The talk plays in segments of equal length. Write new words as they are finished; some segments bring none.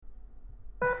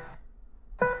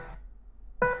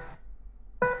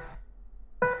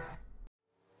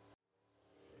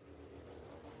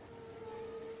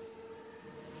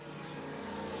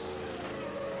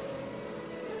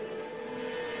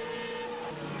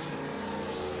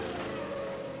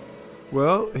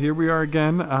Well, here we are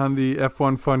again on the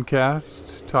F1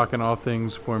 Funcast, talking all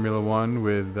things Formula One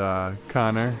with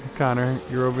Connor. Connor,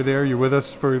 you're over there. You're with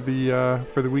us for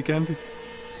the weekend.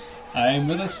 I am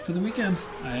with us for the weekend.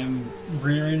 I am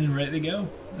rearing and ready to go.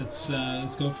 Let's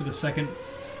go for the second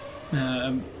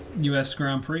U.S.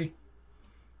 Grand Prix.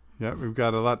 Yeah, we've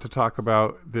got a lot to talk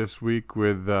about this week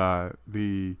with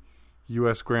the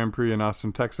U.S. Grand Prix in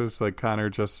Austin, Texas. Like Connor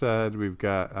just said, we've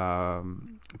got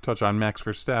touch on Max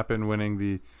Verstappen winning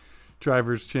the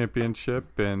Drivers'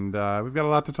 Championship, and we've got a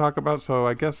lot to talk about. So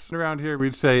I guess around here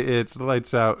we'd say it's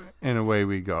lights out and away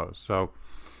we go. So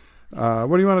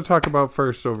what do you want to talk about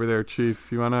first over there,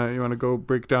 Chief? You wanna go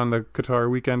break down the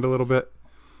Qatar weekend a little bit?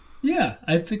 Yeah,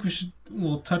 I think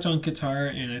we'll touch on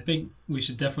Qatar, and I think we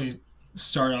should definitely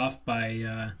start off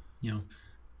by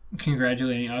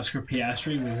congratulating Oscar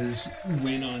Piastri with his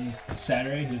win on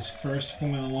Saturday, his first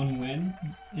Formula One win,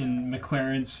 and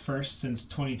McLaren's first since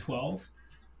 2012.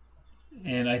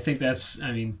 And I think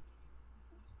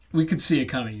we could see it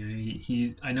coming.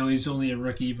 I know he's only a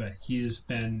rookie, but he's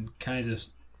been kind of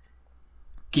just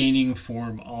gaining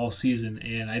form all season,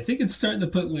 and I think it's starting to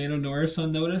put Lando Norris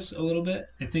on notice a little bit.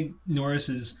 I think Norris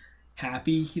is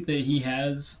happy that he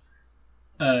has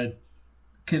a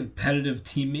competitive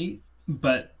teammate,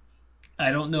 but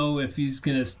I don't know if he's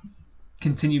going to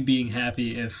continue being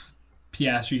happy if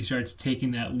Piastri starts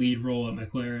taking that lead role at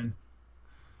McLaren.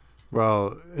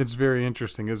 Well, it's very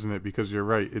interesting, isn't it? Because you're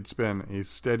right. It's been a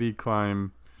steady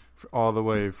climb all the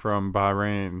way from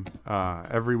Bahrain.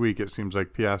 Every week it seems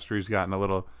like Piastri's gotten a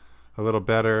little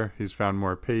better. He's found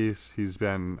more pace. He's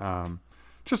been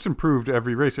just improved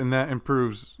every race, and that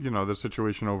improves, the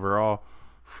situation overall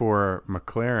for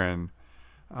McLaren.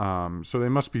 So they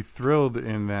must be thrilled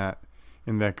in that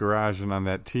garage and on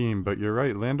that team. But you're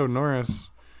right, Lando Norris.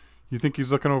 You think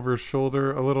he's looking over his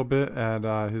shoulder a little bit at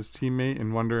his teammate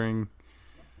and wondering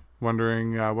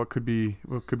what could be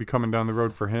coming down the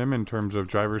road for him in terms of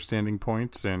driver standing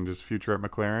points and his future at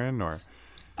McLaren, or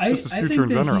just his future in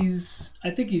general. I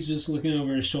think he's just looking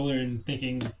over his shoulder and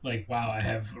thinking like, "Wow, I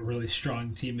have a really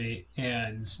strong teammate,"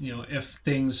 and if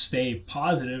things stay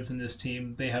positive in this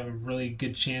team, they have a really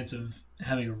good chance of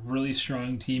having a really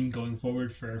strong team going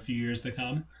forward for a few years to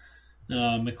come.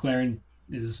 McLaren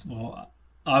is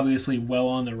obviously well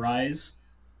on the rise,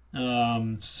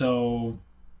 so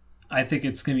I think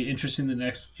it's going to be interesting the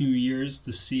next few years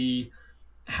to see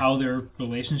how their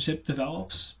relationship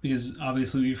develops, because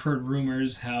obviously we've heard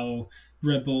rumors how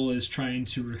Red Bull is trying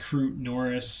to recruit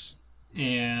Norris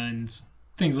and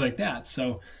things like that.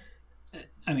 So,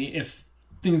 I mean, if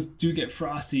things do get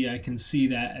frosty, I can see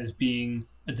that as being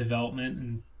a development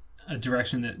and a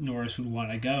direction that Norris would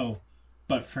want to go.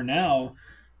 But for now,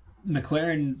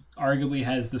 McLaren arguably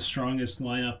has the strongest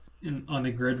lineup on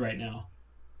the grid right now.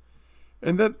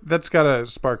 And that's got to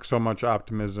spark so much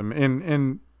optimism.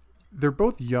 And they're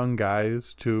both young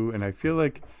guys, too. And I feel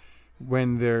like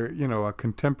when they're, a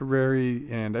contemporary,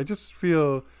 and I just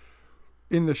feel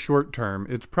in the short term,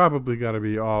 it's probably got to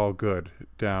be all good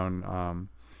down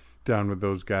with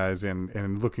those guys,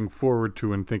 and looking forward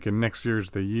to and thinking next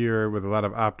year's the year with a lot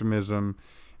of optimism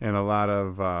and a lot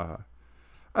of,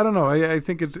 I don't know. I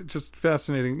think it's just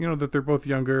fascinating, that they're both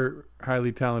younger,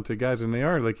 highly talented guys, and they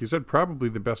are, like you said, probably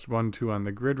the best 1-2 on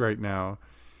the grid right now.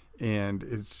 And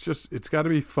it's got to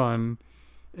be fun,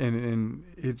 and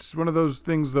it's one of those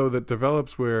things though that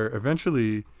develops where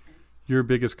eventually your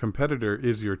biggest competitor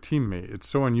is your teammate. It's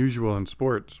so unusual in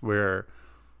sports where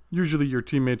usually your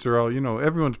teammates are all,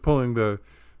 everyone's pulling the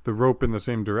rope in the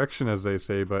same direction, as they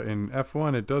say. But in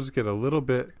F1, it does get a little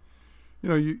bit,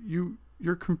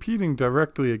 you're competing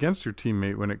directly against your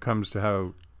teammate when it comes to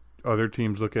how other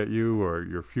teams look at you or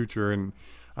your future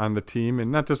on the team.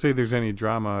 And not to say there's any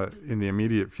drama in the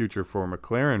immediate future for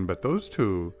McLaren, but those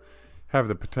two have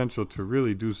the potential to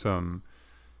really do some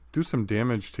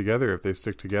damage together if they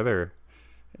stick together.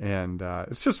 And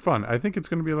it's just fun. I think it's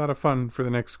going to be a lot of fun for the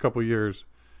next couple years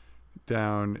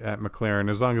down at McLaren,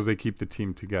 as long as they keep the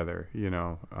team together.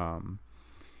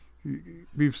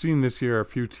 We've seen this year a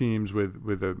few teams with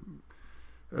a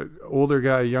older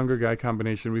guy, younger guy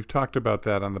combination. We've talked about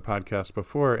that on the podcast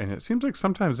before, and it seems like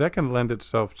sometimes that can lend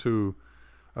itself to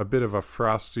a bit of a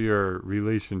frostier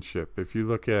relationship. If you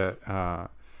look at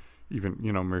even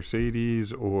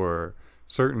Mercedes or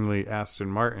certainly Aston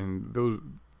Martin,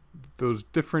 those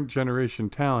different generation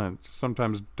talents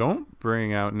sometimes don't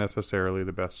bring out necessarily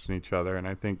the best in each other, and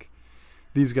I think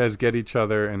these guys get each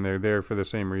other and they're there for the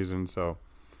same reason. So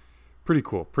pretty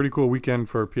cool weekend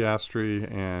for Piastri,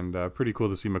 and pretty cool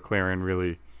to see McLaren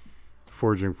really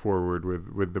forging forward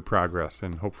with the progress,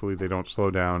 and hopefully they don't slow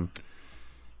down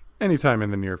anytime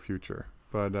in the near future.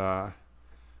 But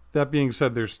That being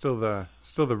said, there's still the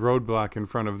roadblock in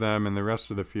front of them and the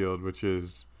rest of the field, which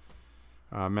is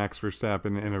Max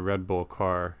Verstappen in a Red Bull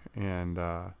car. And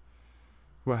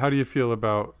well, how do you feel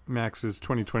about Max's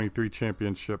 2023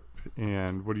 championship,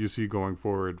 and what do you see going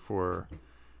forward for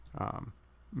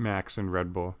Max and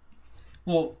Red Bull?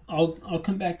 Well, I'll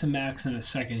come back to Max in a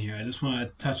second here. I just want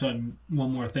to touch on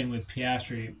one more thing with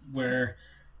Piastri, where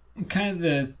kind of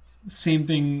the same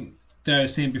thing that I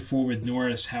was saying before with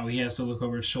Norris, how he has to look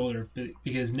over his shoulder, but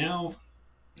because now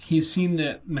he's seen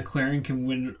that McLaren can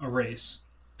win a race.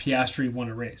 Piastri won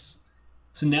a race.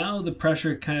 So now the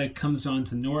pressure kind of comes on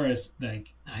to Norris,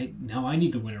 like, now I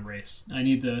need to win a race. I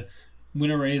need to win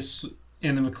a race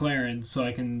in the McLaren so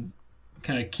I can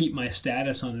kind of keep my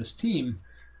status on this team.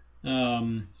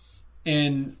 And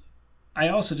I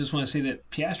also just want to say that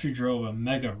Piastri drove a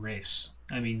mega race.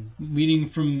 I mean, leading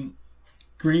from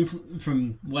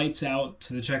lights out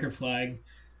to the checker flag.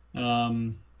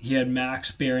 He had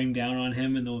Max bearing down on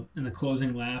him in the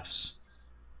closing laps.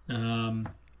 He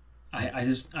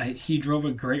drove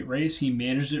a great race. He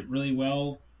managed it really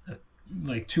well.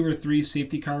 Like 2 or 3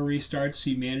 safety car restarts,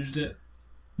 he managed it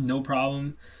no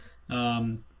problem.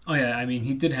 Oh yeah, I mean,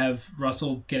 he did have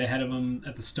Russell get ahead of him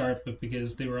at the start, but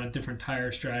because they were on different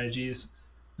tire strategies,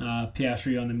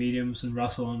 Piastri on the mediums and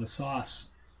Russell on the softs.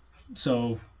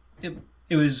 So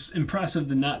it was impressive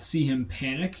to not see him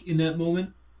panic in that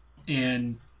moment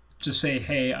and just say,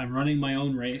 hey, I'm running my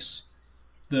own race.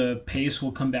 The pace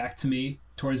will come back to me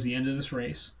towards the end of this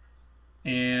race,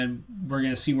 and we're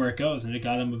going to see where it goes. And it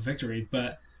got him a victory.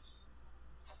 But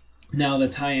now the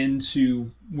tie-in to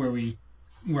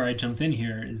where I jumped in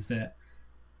here is that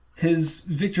his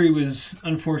victory was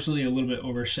unfortunately a little bit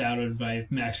overshadowed by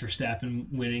Max Verstappen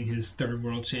winning his 3rd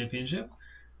world championship.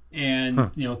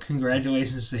 And,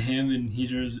 congratulations to him, and he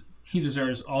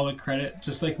deserves all the credit,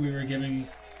 just like we were giving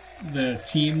the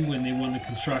team when they won the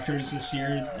Constructors this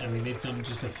year. I mean, they've done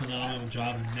just a phenomenal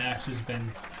job, and Max has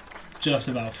been just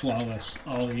about flawless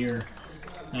all year.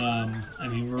 I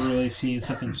mean, we're really seeing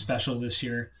something special this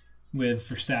year with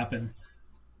Verstappen.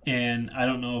 And I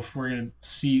don't know if we're going to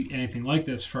see anything like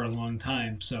this for a long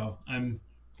time. So I'm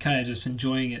kind of just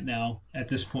enjoying it now at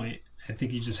this point. I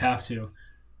think you just have to.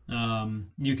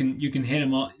 You can hate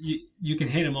him all you can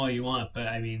hate him all you want, but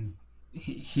I mean,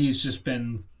 he's just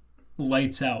been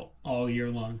lights out all year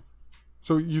long.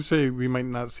 So you say we might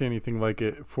not see anything like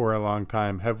it for a long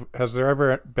time. Has there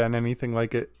ever been anything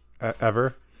like it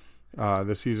ever?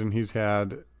 The season he's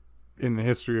had in the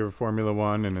history of Formula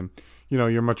One, and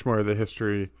you're much more of the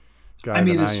history guy. I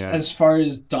mean, than I am. As far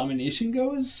as domination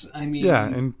goes, I mean, yeah,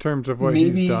 in terms of what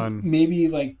he's done, maybe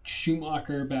like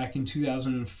Schumacher back in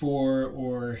 2004,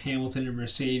 or Hamilton and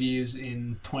Mercedes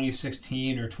in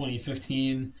 2016 or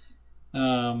 2015,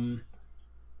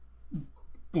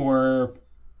 or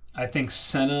I think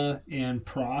Senna and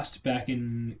Prost back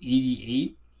in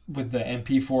 '88 with the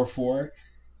MP44.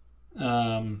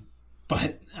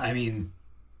 But I mean,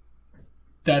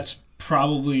 that's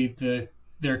probably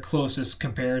their closest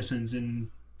comparisons, and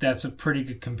that's a pretty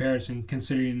good comparison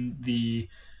considering the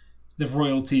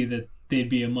royalty that they'd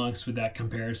be amongst with that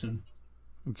comparison.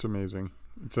 It's amazing.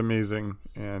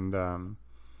 And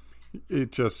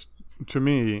it just, to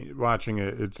me, watching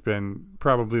it, it's been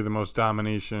probably the most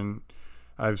domination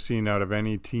I've seen out of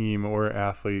any team or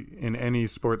athlete in any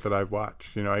sport that I've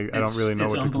watched. I don't really know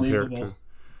what to compare it to.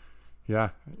 Yeah,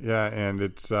 and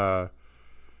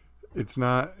it's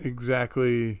not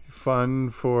exactly fun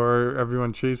for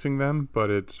everyone chasing them, but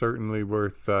it's certainly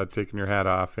worth taking your hat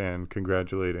off and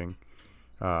congratulating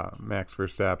Max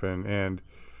Verstappen. And,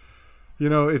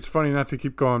 it's funny not to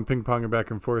keep going ping-ponging back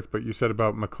and forth, but you said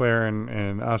about McLaren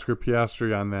and Oscar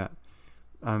Piastri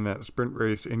on that sprint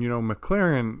race. And,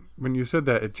 McLaren, when you said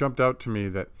that, it jumped out to me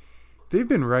that they've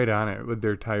been right on it with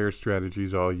their tire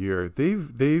strategies all year. They've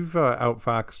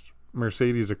outfoxed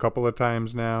Mercedes a couple of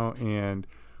times now, and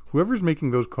whoever's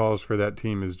making those calls for that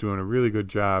team is doing a really good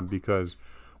job, because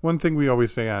one thing we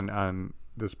always say on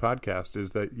this podcast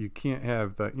is that you can't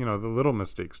have the little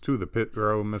mistakes too, the pit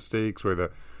row mistakes or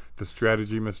the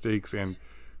strategy mistakes, and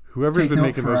whoever's been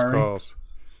making Ferrari. Those calls.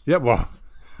 Yeah, well,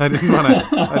 I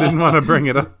didn't want to bring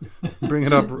it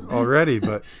up already,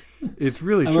 but it's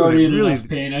really I'm true. already in enough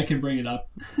pain. I can bring it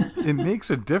up. It makes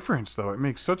a difference, though. It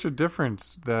makes such a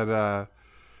difference that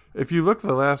if you look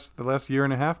the last year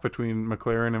and a half between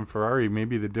McLaren and Ferrari,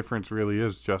 maybe the difference really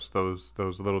is just those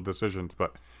little decisions.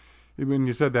 But when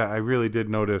you said that, I really did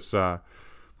notice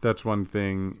that's one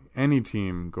thing any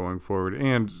team going forward.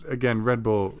 And again, Red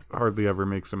Bull hardly ever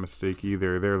makes a mistake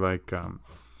either. They're like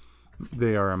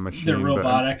they are a machine. They're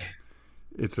robotic.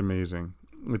 It's amazing.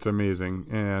 It's amazing.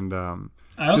 And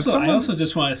I also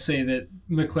just want to say that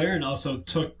McLaren also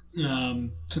took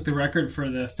the record for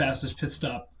the fastest pit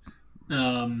stop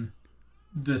um,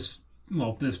 this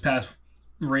past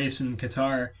race in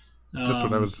Qatar. That's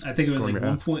what I was I think it was going like to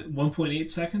ask. 1.8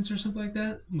 seconds or something like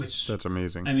that. Which, That's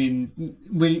amazing. I mean,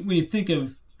 when you think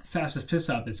of fastest pit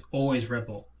stop, it's always Red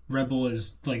Bull. Red Bull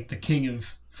is like the king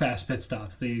of fast pit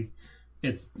stops.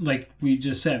 It's like we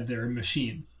just said, they're a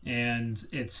machine, and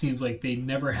it seems like they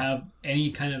never have any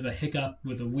kind of a hiccup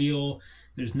with a wheel.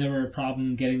 There's never a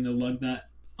problem getting the lug nut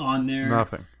on there.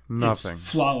 Nothing. It's Nothing.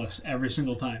 flawless every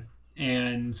single time.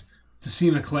 And to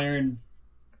see McLaren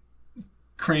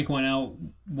crank one out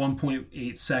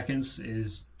 1.8 seconds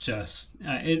is just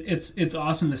it's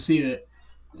awesome to see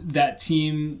that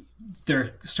team,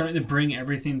 they're starting to bring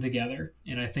everything together,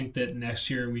 and I think that next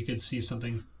year we could see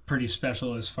something pretty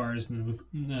special as far as the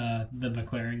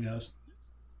McLaren goes.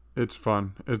 It's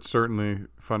fun. It's certainly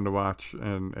fun to watch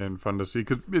and fun to see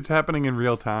because it's happening in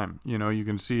real time. You know, you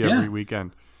can see every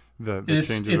weekend the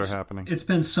changes are happening. It's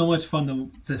been so much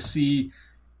fun to see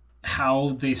how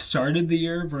they started the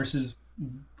year versus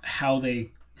how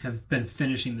they have been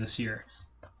finishing this year.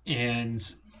 And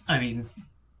I mean,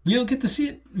 we don't get to see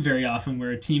it very often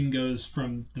where a team goes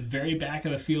from the very back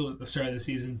of the field at the start of the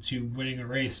season to winning a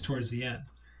race towards the end.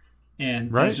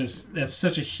 And Right. that's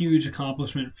such a huge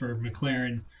accomplishment for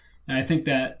McLaren. And I think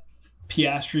that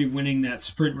Piastri winning that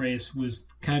sprint race was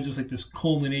kind of just like this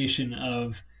culmination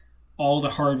of all the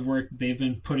hard work that they've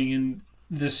been putting in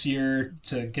this year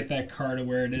to get that car to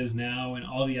where it is now, and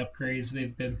all the upgrades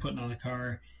they've been putting on the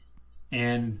car.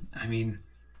 And I mean,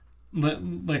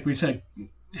 like we said,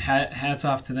 hats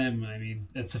off to them. I mean,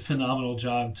 it's a phenomenal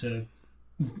job to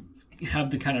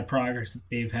have the kind of progress that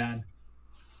they've had.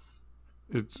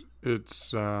 It's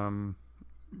it's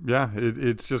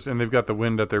just, and they've got the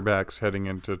wind at their backs heading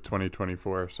into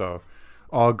 2024. So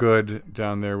all good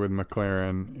down there with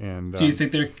McLaren. And do you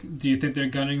think they're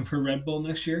gunning for Red Bull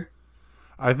next year?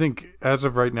 I think as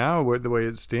of right now, the way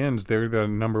it stands, they're the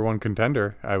number one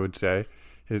contender, I would say.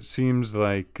 It seems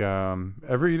like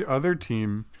every other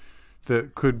team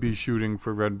that could be shooting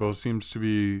for Red Bull seems to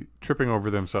be tripping over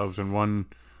themselves in one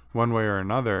way or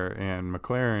another, and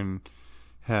McLaren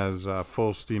has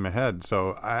full steam ahead.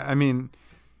 So, I mean,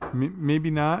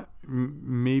 maybe not.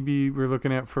 Maybe we're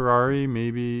looking at Ferrari.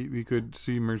 Maybe we could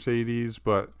see Mercedes.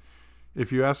 But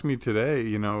if you ask me today,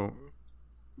 you know,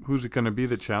 who's it going to be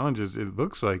that challenges? It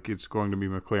looks like it's going to be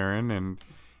McLaren,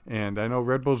 and I know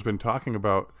Red Bull's been talking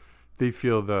about they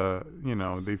feel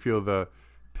the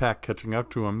pack catching up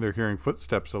to them. They're hearing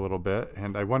footsteps a little bit,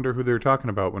 and I wonder who they're talking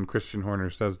about when Christian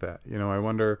Horner says that. You know, I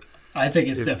wonder. I think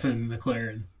it's definitely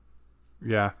McLaren.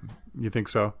 Yeah, you think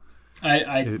so?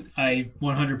 I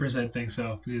 100% think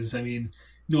so, because I mean,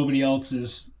 nobody else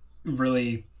is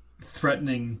really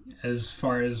threatening as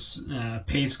far as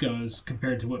pace goes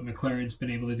compared to what McLaren's been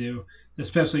able to do,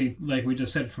 especially like we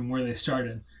just said from where they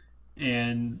started.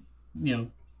 And you know,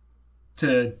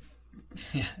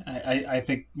 I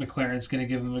think McLaren's going to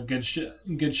give them a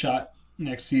good shot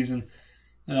next season.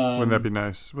 Wouldn't that be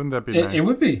nice? Wouldn't that be nice? It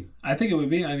would be. I think it would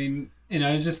be. I mean, and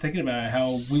I was just thinking about it,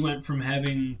 how we went from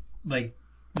having like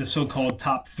the so-called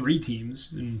top three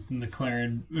teams in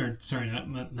McLaren, or sorry, not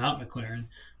McLaren,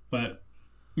 but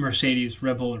Mercedes,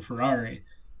 Red Bull, and Ferrari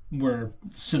were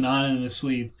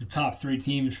synonymously the top three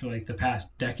teams for like the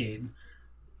past decade.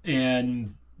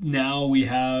 And now we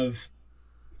have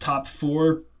top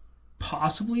four,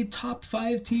 possibly top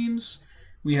five teams.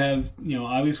 We have, you know,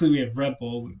 obviously we have Red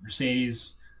Bull,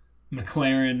 Mercedes,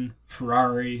 McLaren,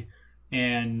 Ferrari,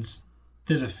 and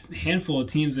there's a handful of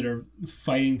teams that are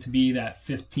fighting to be that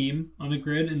fifth team on the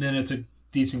grid, and then it's a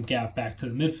decent gap back to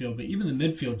the midfield, but even the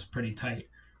midfield's pretty tight.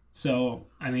 So,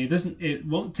 I mean, it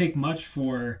won't take much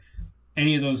for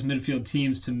any of those midfield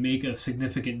teams to make a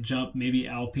significant jump. Maybe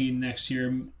Alpine next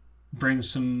year brings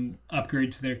some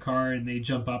upgrade to their car and they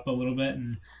jump up a little bit,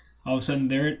 and all of a sudden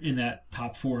they're in that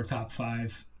top four, top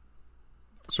five.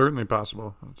 Certainly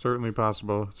possible. Certainly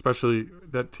possible. Especially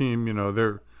that team, you know,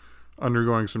 they're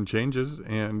undergoing some changes,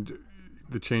 and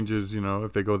the changes, you know,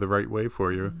 if they go the right way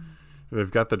for you, they've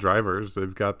got the drivers,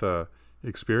 they've got the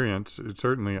experience. It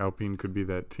certainly Alpine could be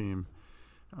that team.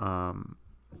 I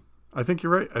think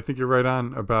you're right. I think you're right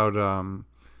on about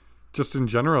just in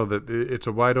general that it's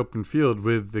a wide open field,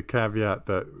 with the caveat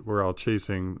that we're all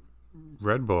chasing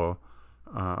Red Bull.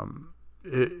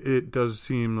 It does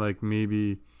seem like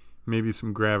maybe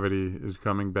some gravity is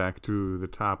coming back to the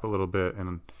top a little bit,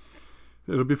 and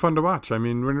it'll be fun to watch. I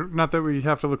mean, not that we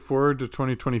have to look forward to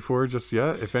 2024 just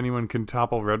yet. If anyone can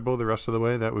topple Red Bull the rest of the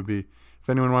way, that would be. If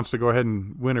anyone wants to go ahead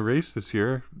and win a race this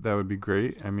year, that would be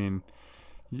great. I mean,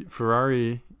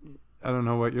 Ferrari, I don't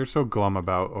know what you're so glum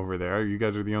about over there. You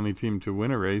guys are the only team to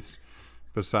win a race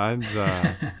besides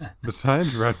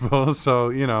besides Red Bull. So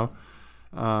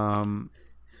um,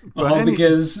 but Well,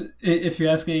 because if you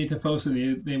ask any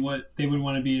Tifosi, they would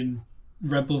want to be in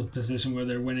Red Bull's position where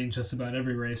they're winning just about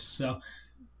every race. So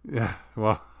yeah,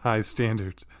 well, high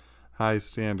standards.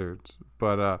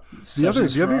 But such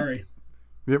as the other, Ferrari.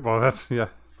 yeah, well, that's yeah.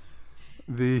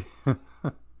 The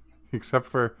except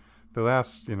for the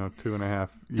last 2.5 years.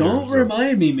 Don't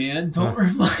remind me, man. Don't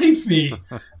remind me.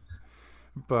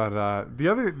 But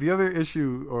the other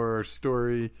issue or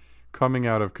story coming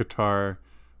out of Qatar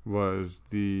was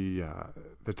the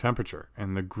temperature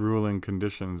and the grueling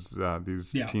conditions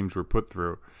these teams were put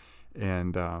through,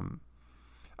 and I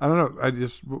don't know.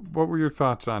 What were your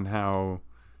thoughts on how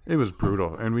it was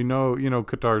brutal? And we know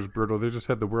Qatar's brutal. They just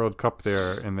had the World Cup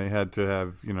there, and they had to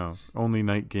have only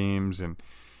night games and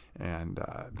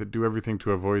they do everything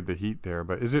to avoid the heat there.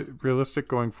 But is it realistic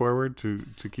going forward to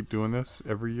keep doing this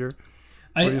every year?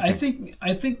 I think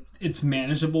it's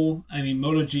manageable. I mean,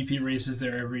 MotoGP races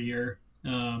there every year.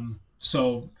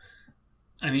 So,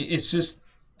 I mean, it's just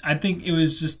I think it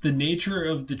was just the nature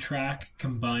of the track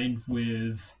combined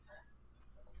with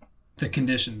the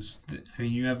conditions. I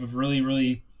mean, you have a really,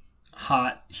 really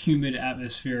hot, humid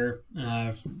atmosphere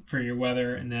for your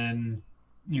weather, and then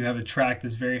you have a track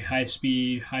that's very high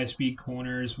speed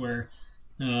corners where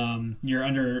you're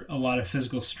under a lot of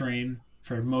physical strain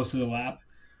for most of the lap.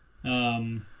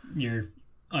 You're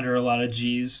under a lot of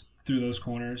G's through those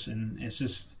corners, and it's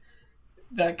just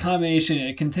that combination.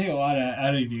 It can take a lot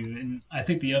out of you, and I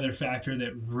think the other factor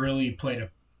that really played a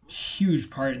huge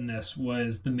part in this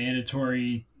was the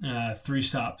mandatory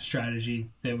three-stop strategy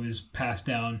that was passed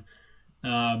down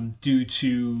due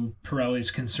to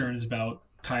Pirelli's concerns about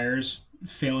tires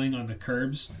failing on the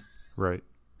curbs. Right.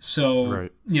 So,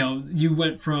 right. You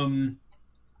went from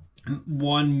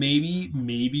one,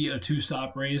 maybe a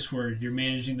two-stop race where you're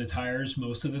managing the tires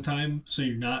most of the time, so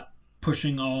you're not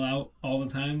pushing all out all the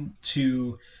time,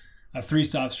 to a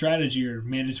three-stop strategy or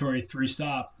mandatory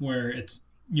three-stop where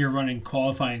you're running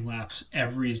qualifying laps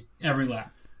every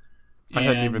lap. I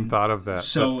hadn't even thought of that.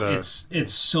 So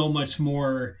it's so much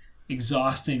more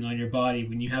exhausting on your body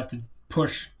when you have to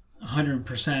push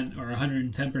 100% or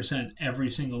 110% every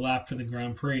single lap for the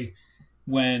Grand Prix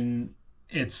when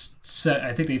it's set.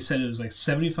 I think they said it was like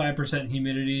 75%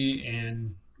 humidity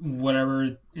and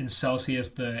whatever in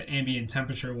Celsius the ambient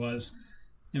temperature was.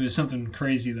 It was something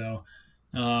crazy though.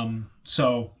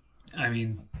 So, I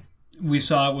mean, we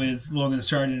saw it with Logan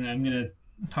Sargent. I'm going to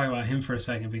talk about him for a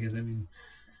second because, I mean,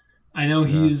 I know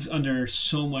he's under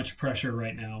so much pressure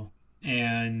right now,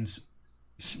 and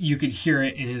you could hear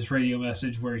it in his radio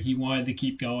message where he wanted to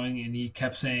keep going, and he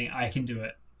kept saying, I can do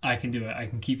it. I can do it. I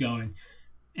can keep going.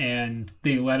 And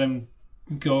they let him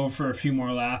go for a few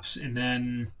more laps, and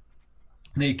then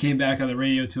they came back on the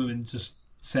radio to him and just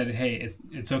said, hey,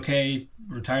 it's okay.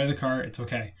 Retire the car. It's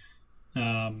okay.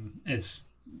 It's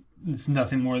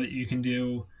nothing more that you can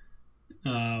do.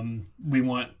 We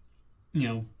want,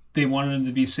 they wanted him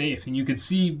to be safe. And you could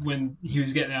see when he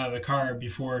was getting out of the car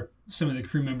before some of the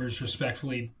crew members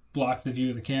respectfully blocked the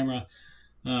view of the camera.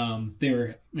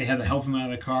 They had to help him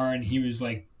out of the car, and he was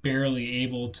like barely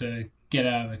able to get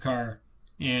out of the car.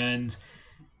 And,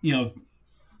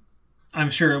 I'm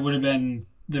sure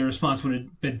the response would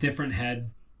have been different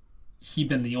had he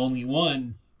been the only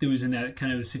one that was in that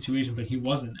kind of a situation, but he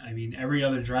wasn't. I mean, every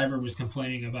other driver was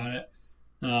complaining about it.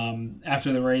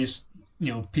 After the race,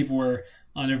 people were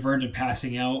on the verge of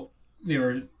passing out.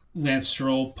 Lance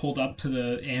Stroll pulled up to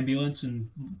the ambulance and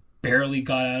barely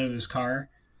got out of his car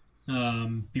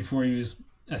before he was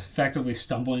effectively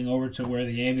stumbling over to where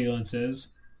the ambulance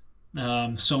is.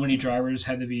 So many drivers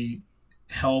had to be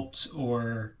helped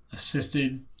or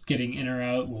assisted getting in or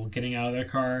out while getting out of their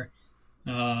car.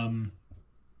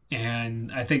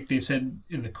 And I think they said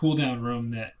in the cool down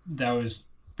room that was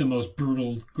the most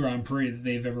brutal Grand Prix that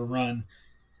they've ever run.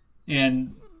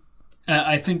 And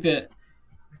I think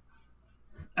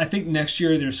next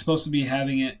year they're supposed to be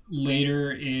having it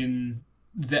later in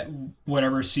that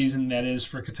whatever season that is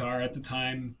for Qatar at the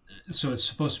time. So it's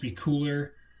supposed to be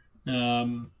cooler.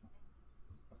 So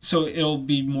it'll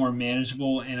be more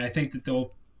manageable, and I think that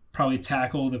they'll probably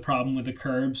tackle the problem with the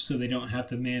curbs so they don't have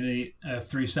to mandate a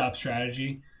three-stop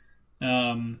strategy.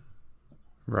 Right.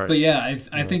 But yeah,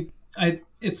 I think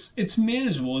it's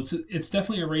manageable. It's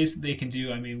definitely a race that they can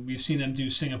do. I mean, we've seen them do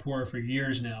Singapore for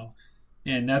years now,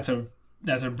 and that's a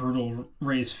brutal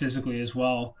race physically as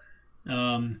well.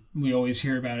 We always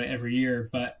hear about it every year,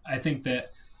 but I think that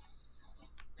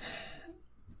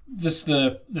just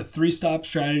the three stop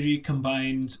strategy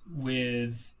combined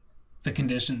with the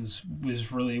conditions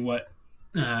was really what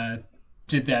uh,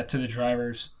 did that to the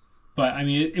drivers. But I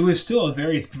mean, it was still a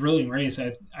very thrilling race.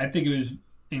 I think it was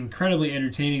incredibly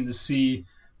entertaining to see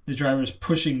the drivers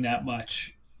pushing that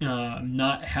much,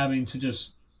 not having to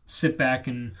just sit back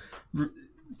and r-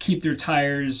 keep their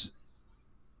tires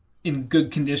in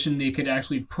good condition. They could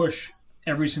actually push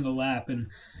every single lap, and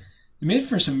it made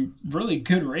for some really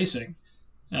good racing.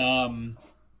 Um,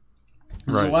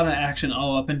 there's a Right. lot of action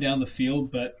all up and down the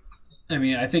field, but I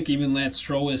mean, I think even Lance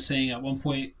Stroll was saying at one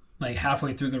point, like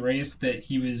halfway through the race, that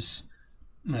he was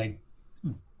like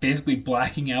basically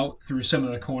blacking out through some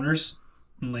of the corners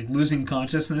and like losing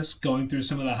consciousness going through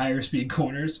some of the higher speed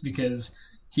corners because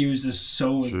he was just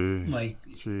so Jeez. like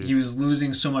he Jeez. was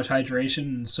losing so much hydration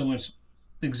and so much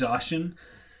exhaustion.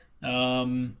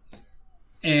 Um,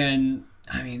 and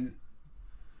I mean,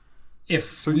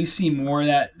 if So we see more of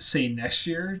that, say next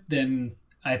year, then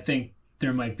I think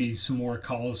there might be some more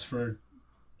calls for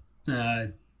uh,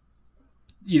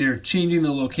 either changing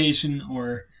the location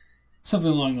or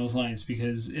something along those lines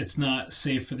because it's not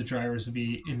safe for the drivers to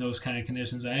be in those kind of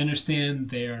conditions. I understand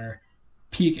they are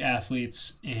peak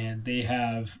athletes and they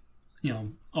have,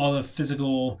 all the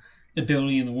physical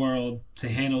ability in the world to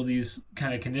handle these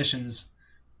kind of conditions,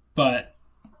 but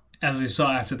as we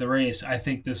saw after the race, I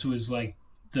think this was like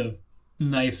the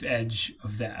knife edge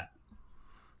of that.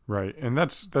 right, and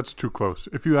that's too close.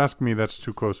 If you ask me, that's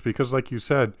too close because, like you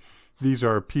said, these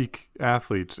are peak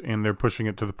athletes, and they're pushing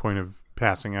it to the point of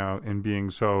passing out and being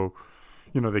so,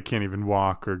 they can't even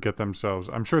walk or get themselves.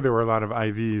 I'm sure there were a lot of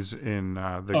IVs in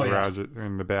the Oh yeah, garage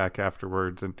in the back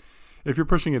afterwards, and if you're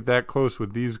pushing it that close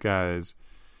with these guys,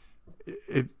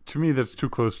 to me that's too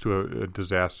close to a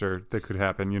disaster that could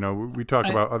happen. We talk I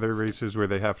about other races where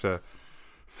they have to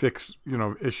fix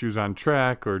issues on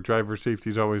track or driver safety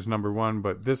is always number one,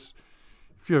 but this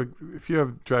if you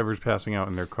have drivers passing out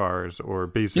in their cars or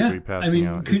yeah. basically I passing mean,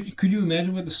 out, it's could you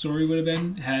imagine what the story would have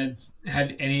been had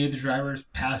any of the drivers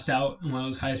passed out in one of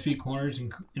those high speed corners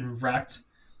and wrecked,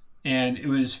 and it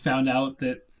was found out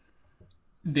that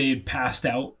they had passed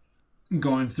out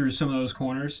going through some of those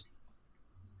corners,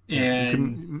 yeah, you and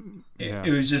can, it, yeah.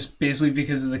 it was just basically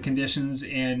because of the conditions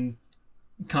and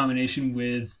combination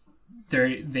with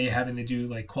they having to do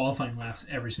like qualifying laps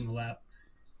every single lap.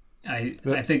 I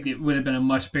That think it would have been a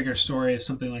much bigger story if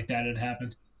something like that had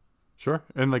happened. Sure,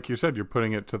 and like you said, you're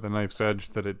putting it to the knife's edge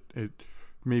that it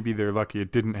maybe they're lucky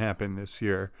it didn't happen this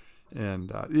year,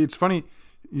 and it's funny.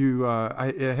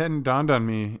 It hadn't dawned on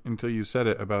me until you said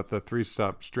it about the three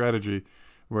stop strategy,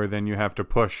 where then you have to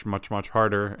push much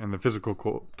harder, and the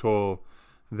physical toll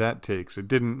that takes. It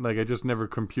didn't like I just never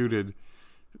computed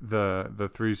the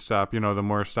three stop. The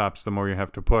more stops, the more you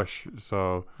have to push.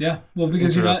 So Yeah, well,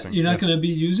 because interesting. you're not Yeah, going to be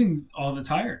using all the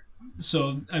tire.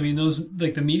 So I mean, those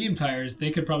like the medium tires,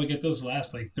 they could probably get those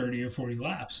last like 30 or 40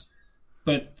 laps.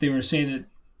 But they were saying that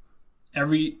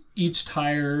each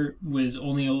tire was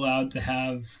only allowed to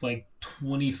have like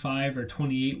 25 or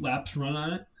 28 laps run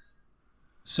on it.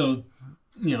 So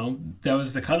that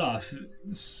was the cutoff.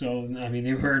 So I mean,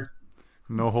 they were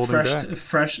no holding back.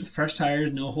 fresh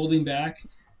tires, no holding back,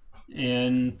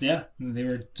 and yeah, they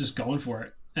were just going for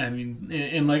it. I mean,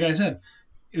 and like I said,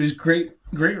 it was great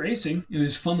racing. It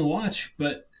was fun to watch,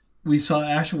 but we saw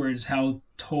afterwards how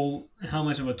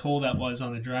much of a toll that was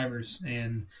on the drivers,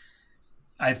 and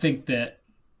I think that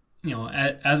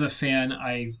as a fan,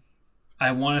 I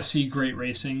want to see great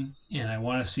racing and I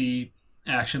want to see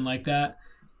action like that,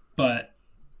 but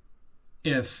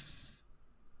if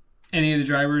any of the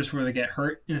drivers were to get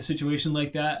hurt in a situation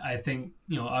like that, I think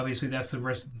obviously that's the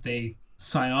risk that they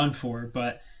sign on for,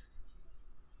 but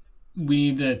we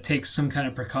need to take some kind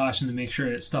of precaution to make sure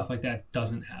that stuff like that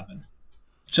doesn't happen,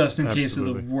 just in case of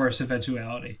the Absolutely. worst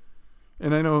eventuality.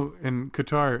 And I know in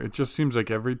Qatar, it just seems like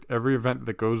every event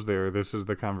that goes there, this is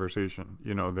the conversation.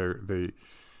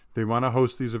 They want to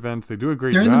host these events. They do a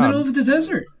great They're in the middle job, of the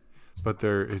desert. but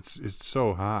it's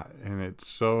so hot and it's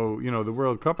so the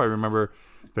World Cup. I remember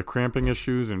the cramping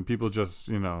issues and people just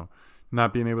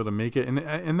not being able to make it.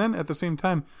 And then at the same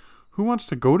time, who wants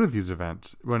to go to these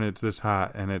events when it's this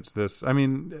hot and it's this? I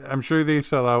mean, I'm sure they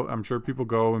sell out. I'm sure people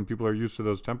go and people are used to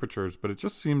those temperatures. But it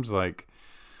just seems like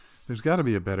there's got to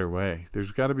be a better way.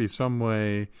 There's got to be some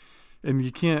way. And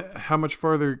you can't. How much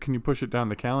farther can you push it down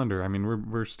the calendar? I mean,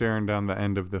 we're staring down the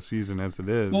end of the season as it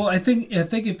is. Well, I think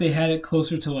if they had it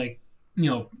closer to like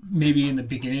maybe in the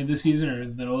beginning of the season or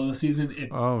the middle of the season,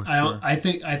 Oh, I don't sure. I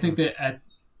think that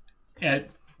at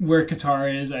where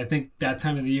Qatar is, I think that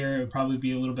time of the year it would probably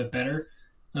be a little bit better.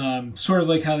 Sort of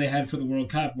like how they had for the World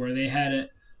Cup, where they had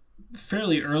it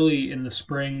fairly early in the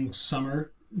spring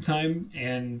summer time,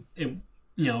 and it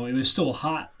was still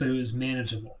hot, but it was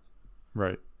manageable.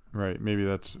 Right, right. Maybe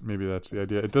that's the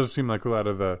idea. It does seem like a lot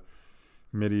of the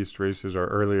Mid East races are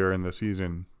earlier in the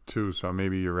season too, so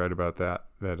maybe you're right about that.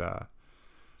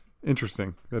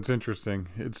 Interesting. That's interesting.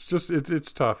 It's just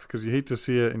it's tough because you hate to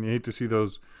see it, and you hate to see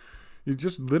those. You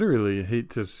just literally hate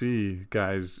to see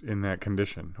guys in that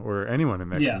condition or anyone in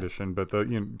that Yeah, condition. But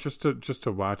just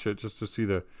to watch it, just to see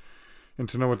and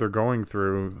to know what they're going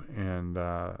through, and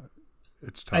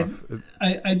it's I, tough.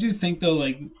 I do think though,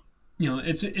 like,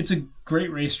 it's a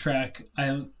great racetrack.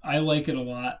 I like it a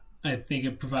lot. I think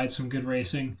it provides some good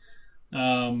racing.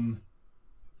 Um,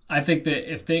 I think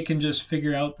that if they can just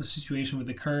figure out the situation with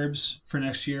the curbs for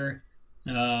next year,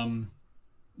 um,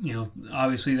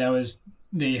 obviously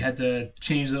they had to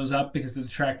change those up because of the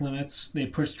track limits. They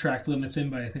pushed track limits in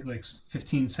by I think like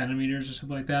 15 centimeters or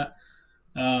something like that,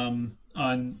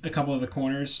 on a couple of the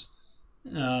corners.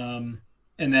 Um,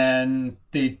 and then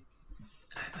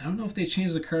I don't know if they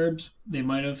changed the curbs. They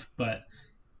might have, but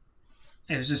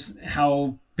it was just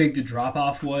how big the drop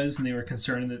off was, and they were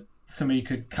concerned that somebody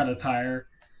could cut a tire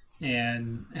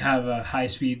and have a high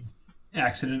speed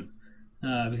accident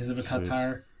because of a cut Jeez.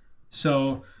 tire.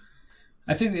 So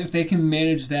I think if they can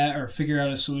manage that or figure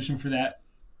out a solution for that,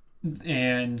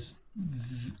 and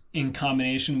in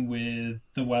combination with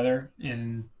the weather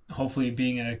and hopefully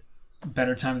being in a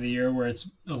better time of the year where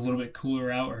it's a little bit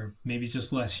cooler out or maybe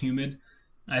just less humid,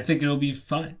 I think it'll be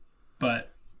fine.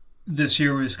 But this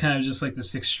year was kind of just like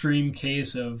this extreme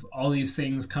case of all these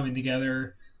things coming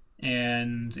together,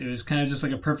 and it was kind of just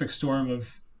like a perfect storm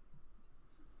of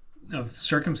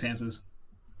circumstances.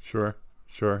 Sure,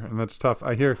 sure, and that's tough.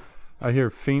 I hear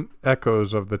faint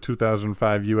echoes of the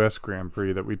 2005 U.S. Grand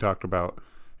Prix that we talked about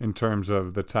in terms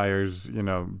of the tires,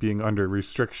 being under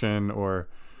restriction or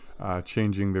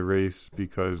changing the race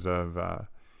because of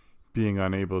being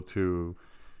unable to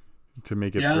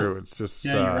make it Yeah, through. It's just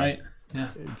yeah, you're right. Yeah.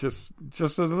 just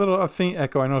a faint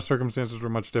echo. I know circumstances were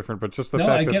much different, but just the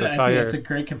No, I fact that get it. I think it's a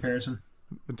great comparison.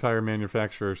 the tire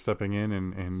manufacturer stepping in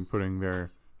and putting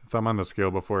their thumb on the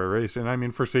scale before a race, and I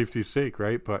mean for safety's sake,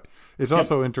 right? But it's Yep.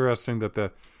 also interesting that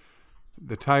the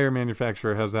tire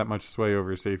manufacturer has that much sway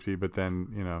over safety, but then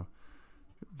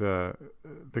the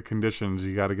the conditions,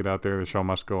 you got to get out there, the show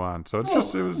must go on. So it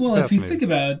was Well, fascinating.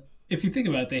 if you think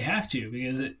about it, they have to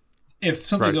because if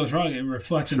something Right, goes wrong, it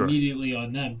reflects sure, immediately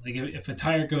on them. Like if a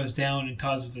tire goes down and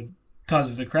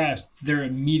causes the crash, they're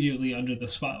immediately under the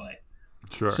spotlight.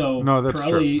 sure. So No, that's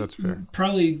true, that's fair.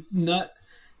 probably not.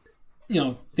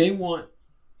 They want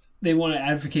to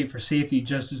advocate for safety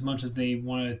just as much as they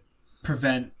want to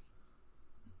prevent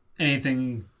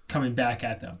anything coming back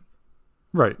at them.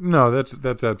 Right, no,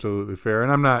 that's absolutely fair,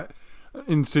 and I'm not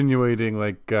insinuating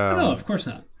like No, of course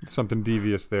not. something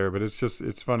devious there, but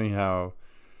it's funny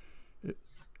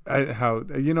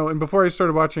and before I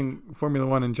started watching Formula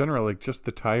One in general, like just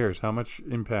the tires, how much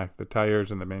impact the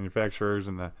tires and the manufacturers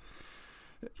and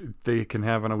they can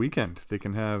have on a weekend, they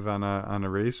can have on a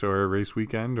race or a race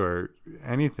weekend or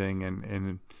anything.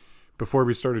 And before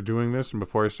we started doing this and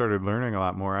before I started learning a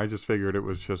lot more, I just figured it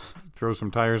was just throw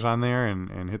some tires on there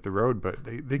and hit the road. But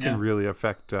they can Yeah, really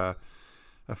affect the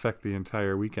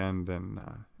entire weekend and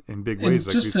in big and ways,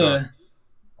 like we just saw.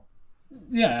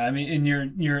 yeah, I mean, and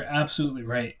you're absolutely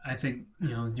right. I think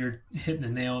you're hitting the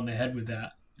nail on the head with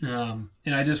that.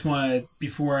 And I just want to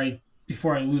before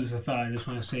I lose the thought, I just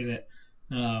want to say that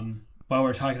while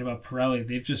we're talking about Pirelli,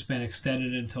 they've just been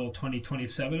extended until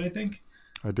 2027, I think.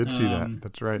 I did see that. Um,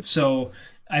 That's right. so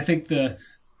I think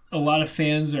a lot of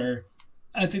fans are.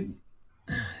 I think.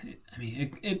 I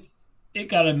mean, it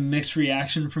got a mixed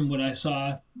reaction from what I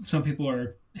saw. Some people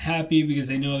are happy because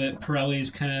they know that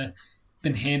Pirelli's kind of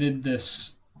been handed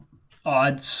this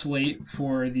odd slate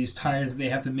for these tires that they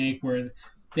have to make where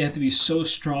they have to be so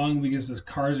strong because the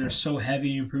cars are so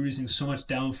heavy and producing so much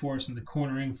downforce and the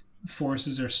cornering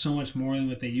forces are so much more than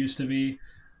what they used to be.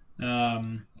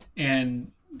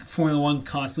 And Formula One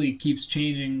constantly keeps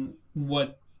changing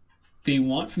what they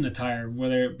want from the tire,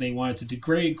 whether they want it to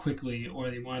degrade quickly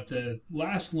or they want it to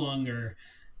last longer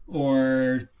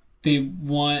or they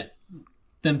want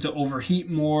them to overheat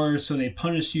more so they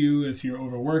punish you if you're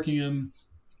overworking them.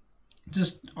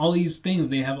 Just all these things.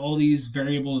 They have all these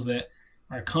variables that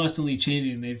are constantly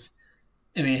changing. They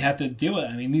have to deal with it.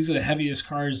 I mean, these are the heaviest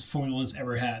cars Formula One's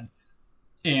ever had,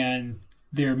 and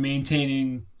they're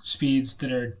maintaining speeds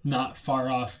that are not far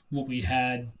off what we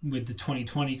had with the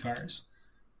 2020 cars.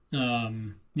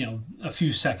 A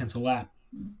few seconds a lap,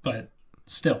 but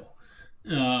still,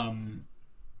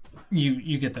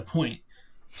 you get the point.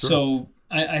 Sure. So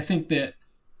I think that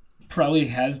Pirelli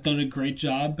has done a great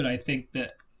job, but I think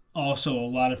that also a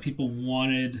lot of people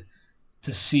wanted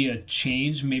to see a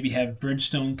change, maybe have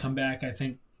Bridgestone come back. I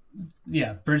think,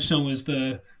 yeah, Bridgestone was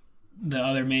the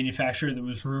other manufacturer that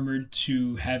was rumored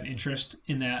to have interest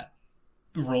in that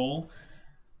role.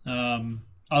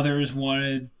 Others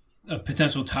wanted a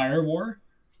potential tire war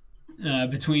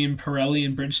between Pirelli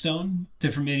and Bridgestone,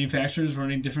 different manufacturers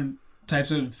running different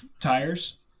types of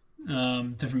tires,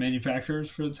 different manufacturers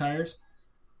for the tires.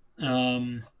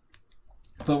 Um,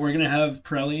 but we're going to have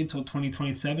Pirelli until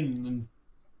 2027, and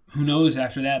who knows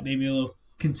after that? Maybe it'll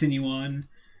continue on.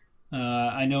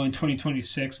 I know in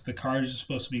 2026 the cars are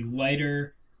supposed to be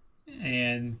lighter,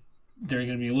 and they're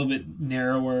going to be a little bit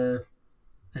narrower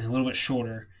and a little bit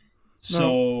shorter. No.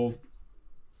 So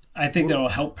I think that'll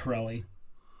help Pirelli.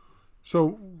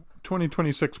 So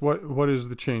 2026, what is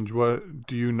the change? What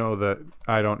do you know that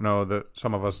I don't know, that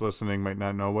some of us listening might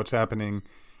not know? What's happening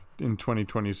in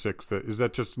 2026? Is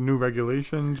that just new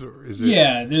regulations, or is it?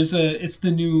 Yeah, it's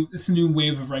the new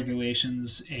wave of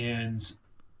regulations, and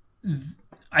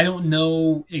I don't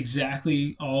know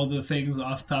exactly all the things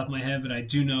off the top of my head, but I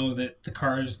do know that the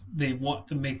cars, they want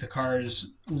to make the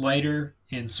cars lighter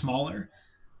and smaller.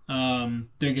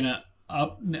 They're gonna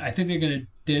I think they're gonna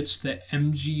ditch the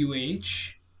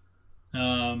MGUH,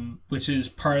 which is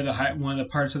part of one of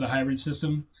the parts of the hybrid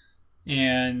system,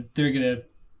 and they're gonna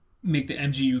make the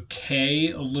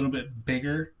MGUK a little bit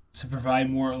bigger to provide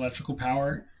more electrical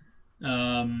power.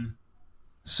 Um,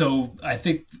 so I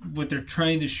think what they're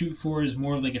trying to shoot for is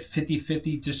more like a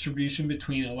 50-50 distribution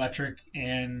between electric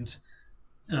and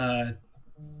uh,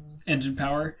 engine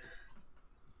power.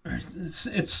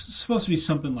 It's supposed to be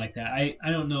something like that. I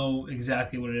don't know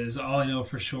exactly what it is. All I know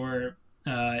for sure,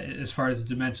 as far as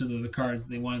the dimensions of the cars,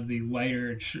 they wanted to be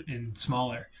lighter and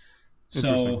smaller.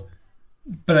 Interesting. So,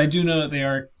 but I do know that they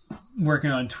are working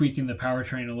on tweaking the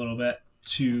powertrain a little bit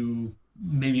to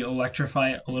maybe electrify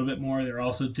it a little bit more. They're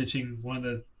also ditching one of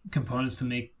the components to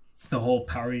make the whole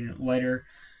power unit lighter.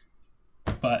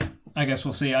 But I guess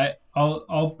we'll see.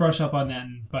 I'll brush up on that,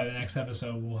 and by the next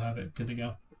episode, we'll have it good to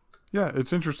go. Yeah,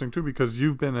 it's interesting too because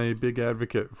you've been a big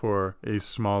advocate for a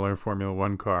smaller Formula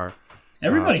One car.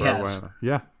 Everybody has.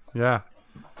 Yeah, yeah.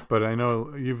 But I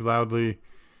know you've loudly,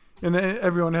 and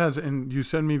everyone has, and you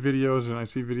send me videos, and I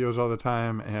see videos all the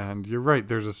time. And you're right.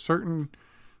 There's a certain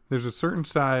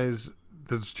size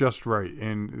that's just right,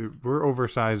 and we're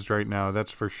oversized right now.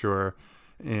 That's for sure.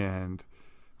 And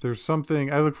there's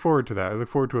something I look forward to that. I look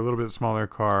forward to a little bit smaller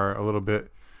car, a little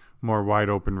bit more wide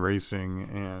open racing.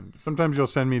 And sometimes you'll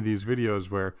send me these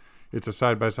videos where it's a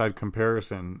side by side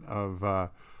comparison of a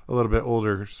little bit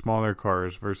older, smaller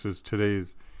cars versus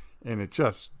today's, and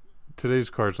today's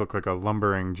cars look like a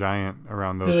lumbering giant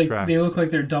around those tracks. They look like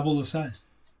they're double the size.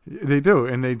 They do,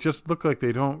 and they just look like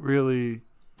they don't really.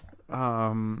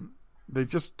 They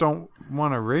just don't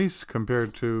want to race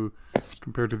compared to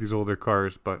these older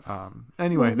cars. But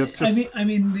anyway, well, that's just. I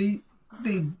mean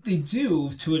they do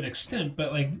to an extent,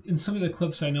 but like in some of the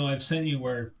clips I know I've sent you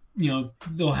where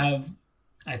they'll have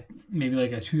maybe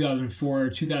like a 2004 or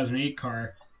 2008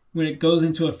 car, when it goes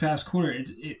into a fast corner,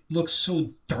 it looks so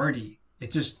darty.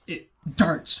 It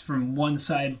darts from one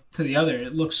side to the other.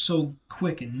 It looks so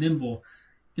quick and nimble,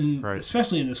 and Right.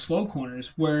 especially in the slow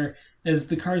corners, where as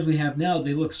the cars we have now,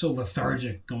 they look so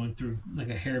lethargic going through like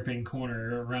a hairpin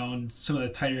corner around some of the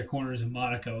tighter corners in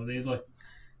Monaco. They look,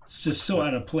 it's just so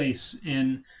out of place.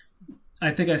 And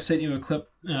I think I sent you a clip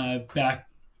back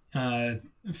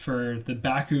for the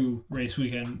Baku race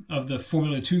weekend of the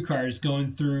Formula 2 cars going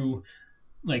through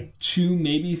like 2,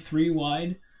 maybe 3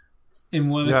 wide in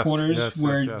one of the corners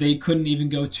where they couldn't even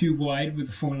go 2 wide with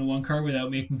the Formula 1 car without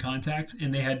making contact,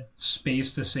 and they had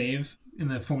space to save in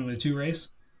the Formula 2 race.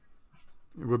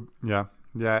 It would, yeah,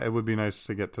 it would be nice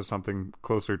to get to something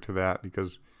closer to that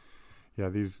because, yeah,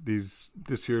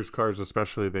 this year's cars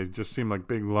especially, they just seem like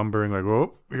big lumbering, like,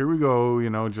 oh, here we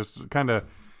go, just kind of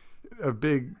a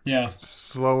big,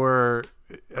 slower.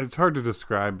 It's hard to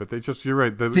describe, but you're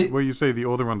right. What you say, the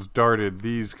older ones darted.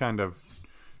 These kind of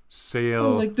sail.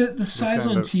 Well, like the size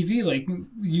on TV, like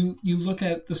you look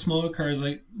at the smaller cars,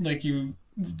 like you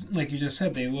just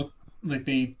said, they look like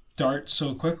they dart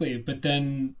so quickly, but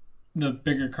then the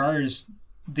bigger cars,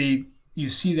 you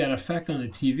see that effect on the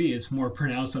TV. It's more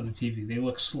pronounced on the TV. They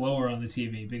look slower on the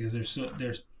TV because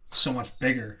they're so much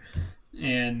bigger.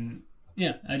 And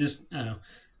yeah, I don't know.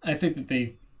 I think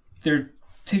that they're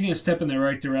taking a step in the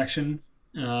right direction,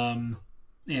 and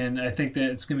I think that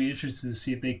it's going to be interesting to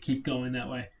see if they keep going that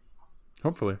way.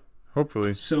 Hopefully.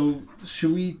 So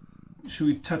should we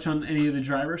touch on any of the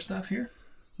driver stuff here?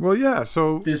 Well, yeah.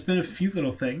 So there's been a few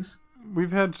little things.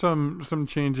 we've had some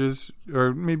changes,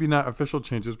 or maybe not official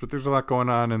changes, but there's a lot going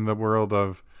on in the world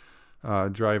of the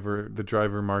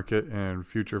driver market and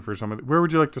future for some of the, where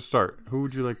would you like to start? Who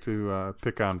would you like to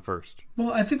pick on first?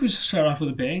 Well, I think we should start off with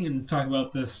a bang and talk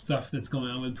about the stuff that's going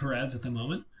on with Perez at the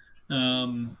moment.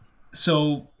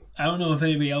 So I don't know if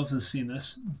anybody else has seen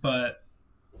this, but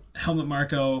Helmut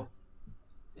Marko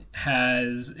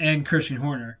has and Christian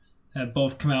Horner have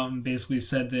both come out and basically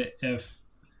said that if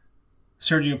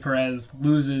Sergio Perez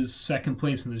loses second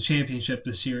place in the championship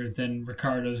this year, then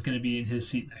Ricardo is going to be in his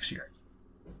seat next year.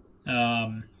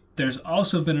 There's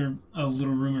also been a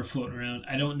little rumor floating around.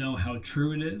 I don't know how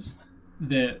true it is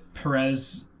that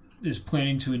Perez is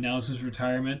planning to announce his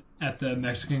retirement at the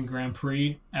Mexican Grand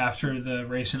Prix after the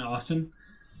race in Austin.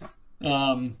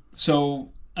 So,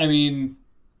 I mean,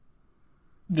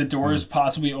 the door is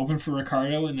possibly open for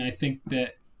Ricardo, and I think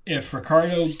that if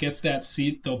Ricardo gets that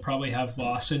seat, they'll probably have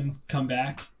Lawson come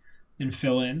back and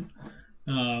fill in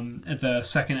at the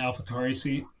second AlphaTauri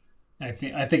seat. I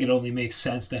think it only makes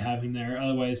sense to have him there.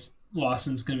 Otherwise,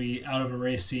 Lawson's going to be out of a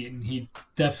race seat, and he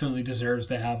definitely deserves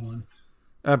to have one.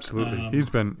 Absolutely, he's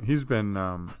been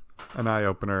an eye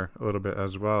opener a little bit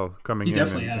as well, coming in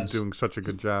and doing such a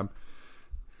good job.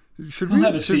 He'll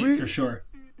have a seat for sure.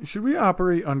 Should we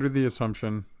operate under the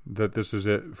assumption that this is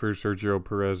it for Sergio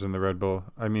Perez and the Red Bull?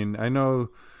 I mean, I know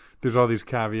there's all these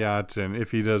caveats, and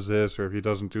if he does this or if he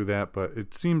doesn't do that, but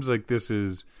it seems like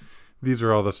these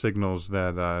are all the signals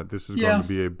that this is going to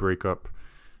be a breakup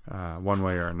one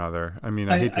way or another. I mean,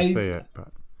 I hate to say it, but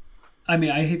I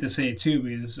mean, I hate to say it too,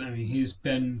 because I mean he's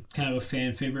been kind of a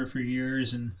fan favorite for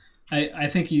years, and I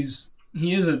think he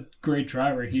is a great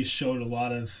driver. He's showed a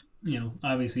lot of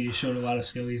obviously he showed a lot of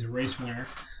skill. He's a race winner,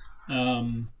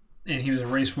 and he was a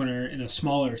race winner in a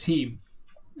smaller team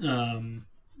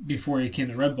before he came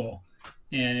to Red Bull,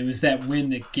 and it was that win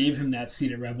that gave him that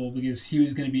seat at Red Bull, because he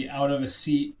was going to be out of a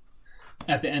seat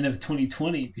at the end of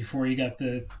 2020 before he got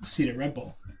the seat at Red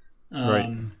Bull. Right,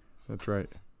 that's right.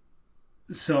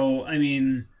 So, I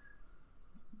mean,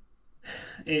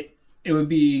 it would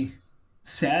be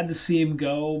sad to see him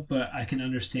go, but I can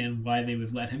understand why they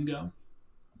would let him go,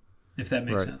 if that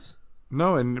makes sense.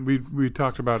 No, and we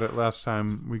talked about it last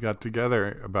time we got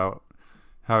together about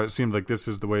how it seemed like this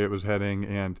is the way it was heading,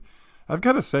 and I've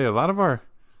got to say a lot of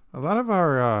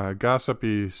our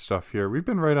gossipy stuff here, we've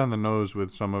been right on the nose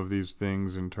with some of these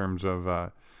things in terms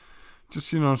of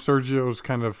just Sergio's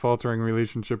kind of faltering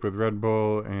relationship with Red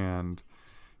Bull, and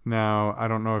now I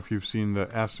don't know if you've seen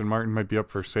that Aston Martin might be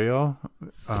up for sale.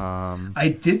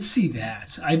 I did see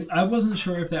that. I wasn't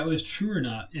sure if that was true or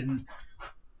not, and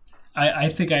I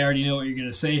think I already know what you're going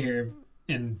to say here,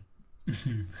 and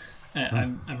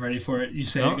I'm ready for it. You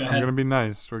say it. Go ahead. I'm going to be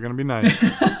nice. We're going to be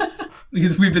nice.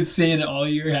 Because we've been saying it all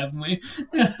year, haven't we?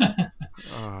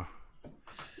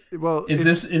 Well, is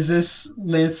this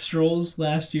Lance Stroll's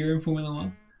last year in Formula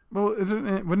One? Well,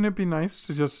 wouldn't it be nice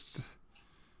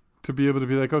to be able to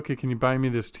be like, okay, can you buy me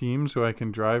this team so I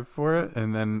can drive for it,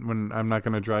 and then when I'm not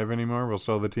going to drive anymore, we'll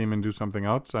sell the team and do something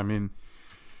else? I mean,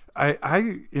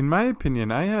 I in my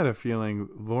opinion, I had a feeling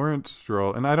Lawrence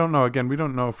Stroll, and I don't know. Again, we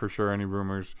don't know for sure any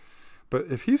rumors, but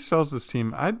if he sells this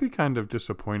team, I'd be kind of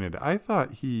disappointed. I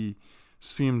thought he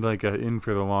seemed like a in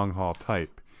for the long haul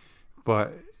type,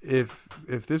 but if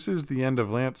this is the end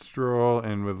of Lance Stroll,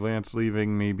 and with Lance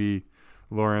leaving, maybe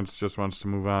Lawrence just wants to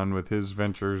move on with his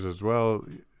ventures as well.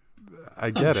 I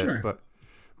get it,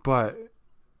 but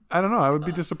I don't know. I would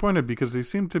be disappointed because they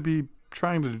seem to be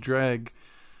trying to drag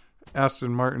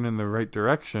Aston Martin in the right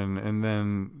direction, and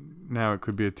then now it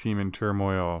could be a team in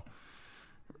turmoil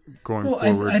going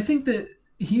forward. I think that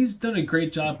he's done a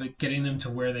great job at getting them to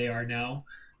where they are now,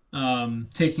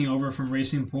 taking over from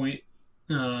Racing Point,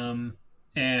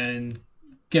 and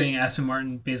getting Aston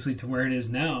Martin basically to where it is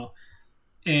now.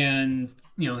 And,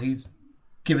 he's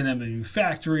given them a new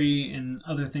factory and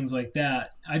other things like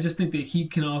that. I just think that he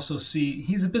can also see,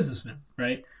 he's a businessman,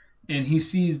 right? And he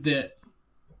sees that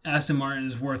Aston Martin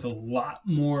is worth a lot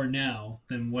more now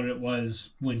than what it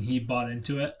was when he bought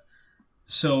into it.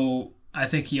 So I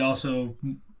think he also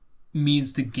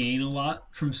means to gain a lot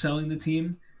from selling the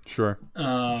team. Sure.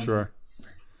 Sure.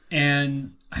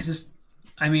 And his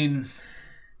timing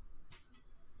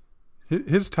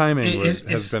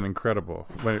has been incredible.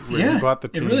 When he bought the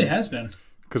team, it really has been.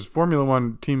 Because Formula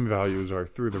One team values are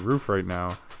through the roof right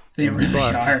now. They really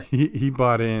are. He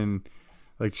bought in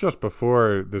like just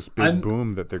before this big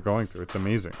boom that they're going through. It's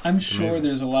amazing. I'm sure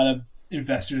there's a lot of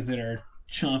investors that are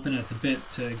chomping at the bit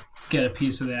to get a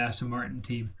piece of the Aston Martin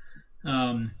team.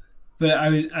 But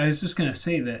I was just going to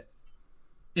say that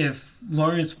if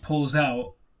Lawrence pulls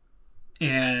out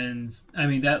And I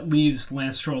mean, that leaves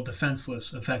Lance Stroll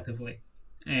defenseless effectively.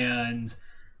 And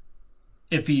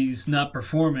if he's not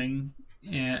performing,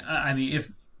 and I mean,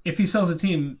 if he sells a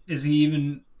team, is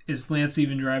Lance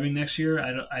even driving next year?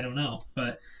 I don't know,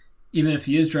 but even if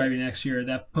he is driving next year,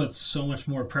 that puts so much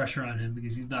more pressure on him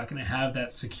because he's not going to have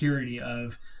that security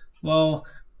of, well,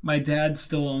 my dad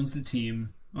still owns the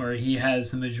team or he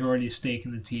has the majority stake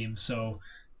in the team, so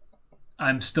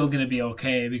I'm still going to be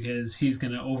okay because he's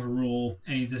going to overrule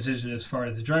any decision as far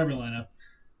as the driver lineup.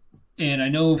 And I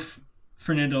know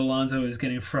Fernando Alonso is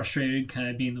getting frustrated, kind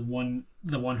of being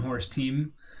the one horse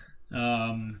team,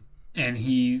 and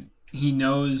he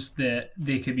knows that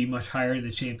they could be much higher in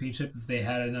the championship if they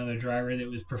had another driver that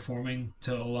was performing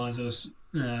to Alonso's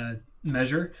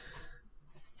measure.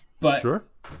 But Sure.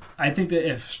 I think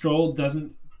that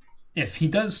if he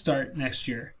does start next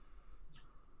year,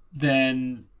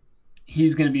 then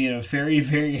he's going to be in a very,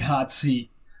 very hot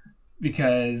seat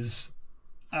because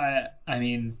I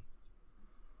mean,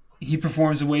 he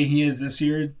performs the way he is this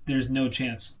year. There's no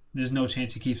chance. There's no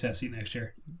chance he keeps that seat next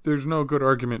year. There's no good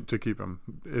argument to keep him.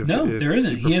 No, there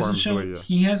isn't. He hasn't performs shown.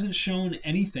 He hasn't shown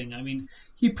anything. I mean,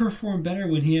 he performed better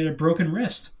when he had a broken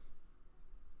wrist.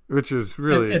 Which is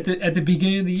really at the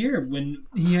beginning of the year when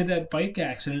he had that bike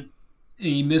accident and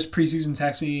he missed preseason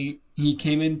testing. He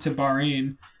came into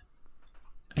Bahrain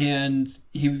and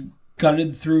he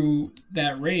gutted through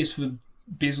that race with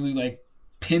basically like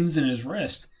pins in his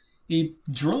wrist. He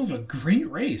drove a great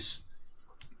race,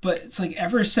 but it's like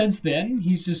ever since then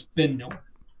he's just been nowhere.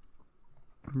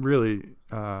 really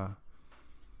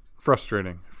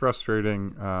frustrating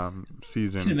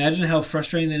season. Can you imagine how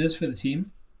frustrating that is for the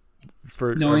team?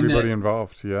 For knowing everybody that,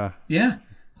 involved, yeah. Yeah.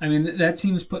 I mean, that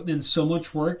team's putting in so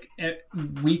much work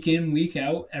week in, week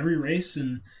out, every race,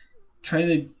 and try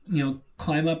to,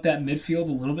 climb up that midfield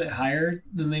a little bit higher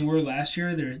than they were last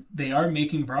year. They are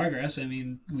making progress. I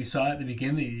mean, we saw it at the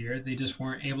beginning of the year. They just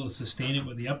weren't able to sustain it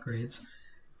with the upgrades.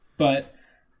 But,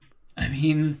 I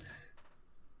mean,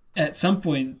 at some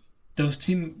point, those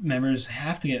team members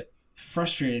have to get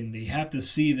frustrated, and they have to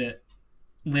see that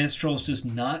Lance Stroll's just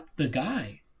not the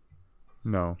guy.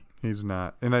 No, he's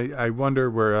not. And I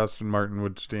wonder where Aston Martin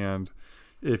would stand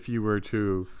if you were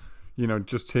to,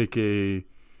 just take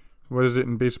what is it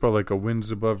in baseball, like a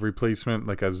wins above replacement,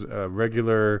 like as a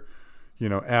regular,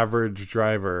 average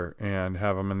driver and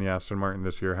have him in the Aston Martin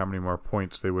this year, how many more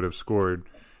points they would have scored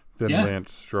than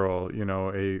Lance Stroll,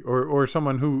 or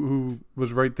someone who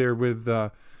was right there with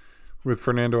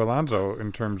Fernando Alonso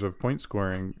in terms of point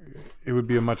scoring. It would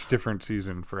be a much different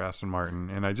season for Aston Martin.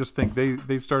 And I just think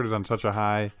they started on such a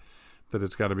high that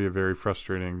it's got to be a very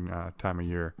frustrating time of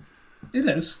year. It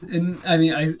is. And I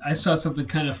mean, I saw something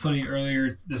kind of funny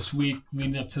earlier this week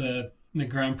leading up to the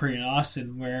Grand Prix in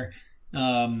Austin where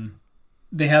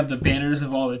they have the banners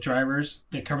of all the drivers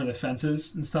that cover the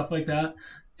fences and stuff like that.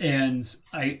 And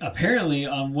apparently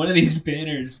on one of these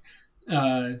banners,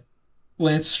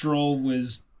 Lance Stroll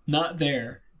was not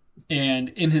there. And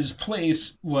in his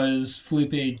place was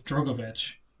Felipe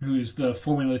Drogovic, who's the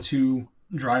Formula 2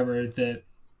 driver that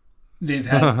they've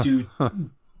had to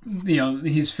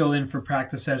he's filled in for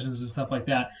practice sessions and stuff like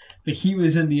that. But he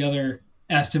was in the other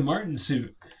Aston Martin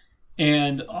suit.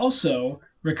 And also,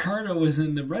 Ricciardo was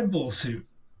in the Red Bull suit.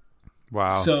 Wow.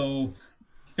 So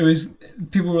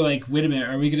people were like, wait a minute,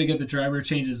 are we going to get the driver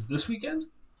changes this weekend?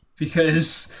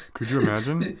 Because could you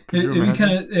imagine? It'd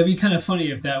be kind of funny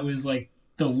if that was like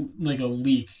a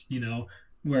leak,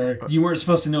 where you weren't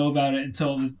supposed to know about it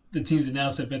until the teams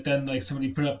announced it, but then like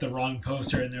somebody put up the wrong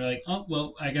poster and they're like, oh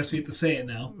well, I guess we have to say it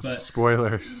now. But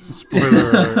spoiler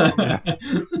alert. Yeah.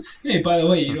 Hey, by the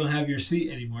way, you don't have your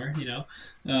seat anymore. Could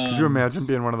you imagine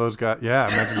being one of those guys? Yeah,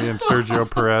 imagine being Sergio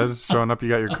Perez showing up. You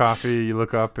got your coffee. You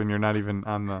look up and you're not even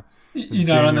on the. You're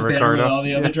not on the banner with all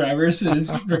the other drivers.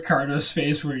 It's Ricardo's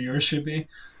face where yours should be.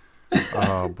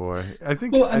 Oh boy, I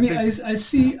think. Well, I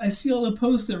see all the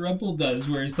posts that Red Bull does,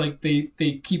 where it's like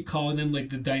they keep calling them like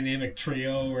the dynamic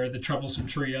trio or the troublesome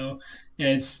trio. And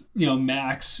it's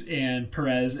Max and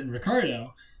Perez and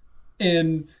Ricardo,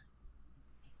 and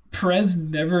Perez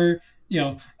never.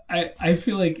 I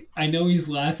feel like I know he's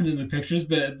laughing in the pictures,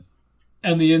 but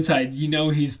on the inside,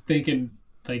 he's thinking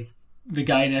like the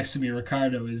guy next to me,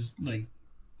 Ricardo, is like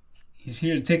he's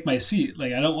here to take my seat.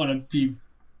 Like I don't want to be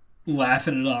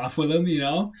laughing it off with him,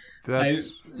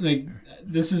 That's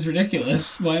this is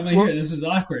ridiculous. Why am I here? This is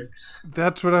awkward.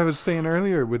 That's what I was saying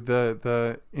earlier with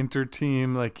the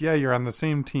inter-team. Like, yeah, you're on the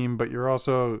same team, but you're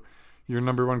also your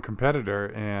number one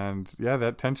competitor, and yeah,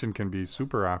 that tension can be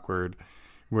super awkward.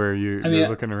 where I you're mean,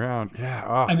 looking around. Yeah.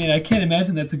 Oh. I mean, I can't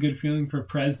imagine that's a good feeling for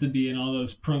Prez to be in all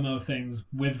those promo things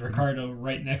with Ricardo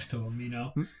right next to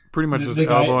him. Pretty much just The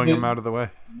guy, elbowing him out of the way.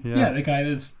 yeah, Yeah. the guy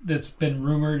that's been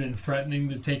rumored and threatening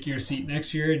to take your seat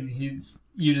next year, and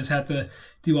you just have to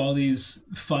do all these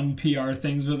fun PR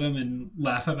things with him and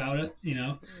laugh about it.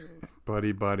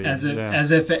 Buddy. Yeah.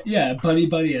 As if yeah,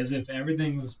 buddy, as if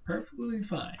everything's perfectly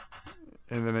fine.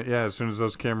 And then, as soon as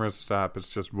those cameras stop,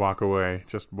 it's just walk away.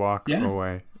 Just walk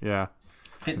away. Yeah.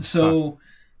 And It's so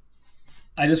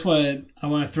I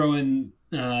want to throw in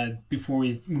before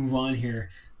we move on here,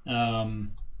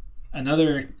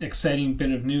 another exciting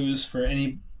bit of news for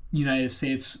any United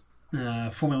States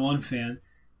Formula One fan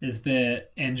is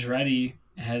that Andretti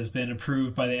has been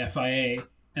approved by the FIA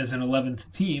as an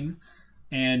 11th team,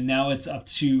 and now it's up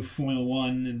to Formula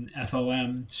One and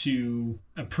FOM to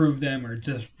approve them or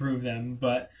disapprove them.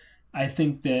 But I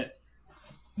think that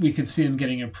we could see them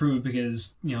getting approved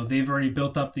because they've already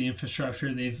built up the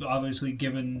infrastructure. They've obviously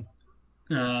given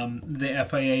the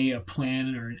FIA a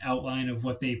plan or an outline of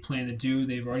what they plan to do.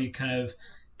 They've already kind of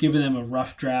given them a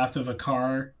rough draft of a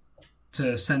car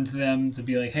to send to them to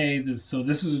be like, hey, this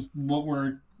is what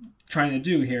we're trying to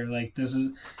do here. Like this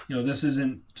is, this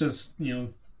isn't just,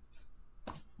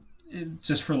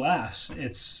 just for laughs.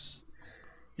 This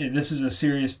is a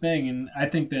serious thing. And I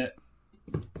think that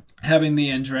having the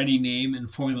Andretti name in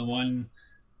Formula One,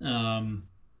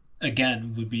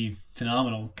 again, would be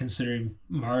phenomenal considering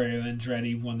Mario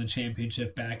Andretti won the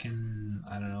championship back in,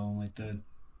 I don't know, like the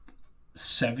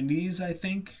 70s, I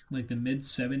think, like the mid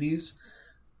 70s,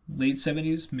 late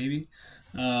 70s, maybe.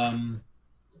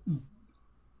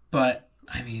 But,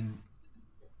 I mean,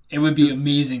 it would be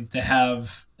amazing to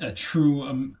have a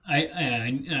true,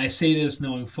 I say this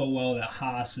knowing full well that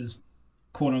Haas is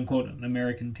quote unquote an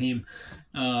American team.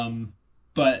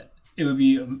 But it would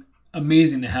be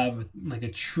amazing to have like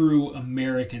a true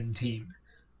American team.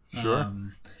 Sure.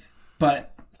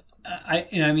 But I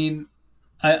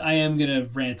am gonna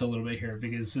rant a little bit here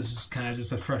because this is kind of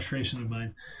just a frustration of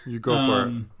mine. You go for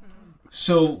it.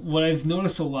 So what I've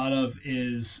noticed a lot of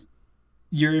is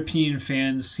European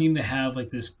fans seem to have like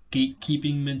this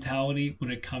gatekeeping mentality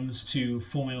when it comes to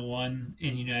Formula One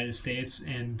in the United States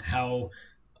and how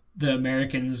the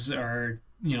Americans are,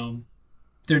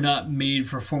 they're not made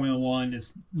for Formula One.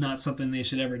 It's not something they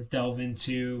should ever delve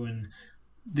into. And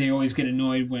they always get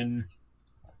annoyed when,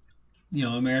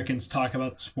 Americans talk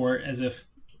about the sport as if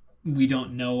we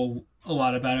don't know a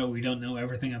lot about it. We don't know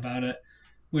everything about it,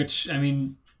 which, I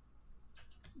mean,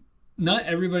 not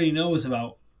everybody knows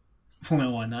about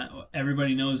Formula One. Not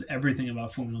everybody knows everything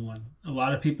about Formula One. A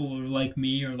lot of people are like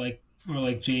me or like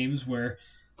James, where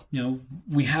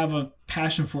we have a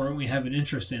passion for it, we have an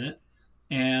interest in it,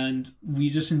 and we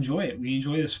just enjoy it. We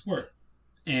enjoy the sport,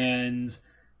 and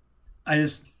I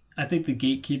think the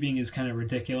gatekeeping is kind of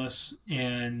ridiculous,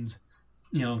 and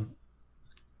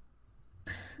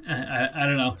I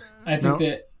don't know. I think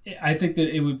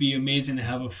that it would be amazing to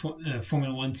have a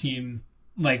Formula One team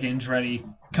like Andretti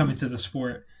come into the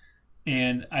sport.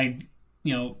 And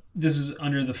this is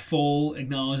under the full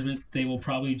acknowledgement that they will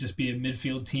probably just be a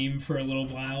midfield team for a little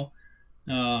while.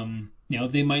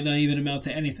 They might not even amount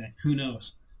to anything. Who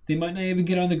knows? They might not even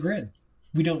get on the grid.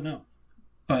 We don't know.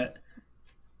 But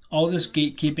all this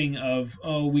gatekeeping of,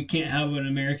 we can't have an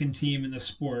American team in the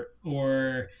sport,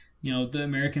 or the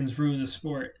Americans ruin the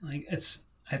sport. Like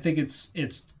I think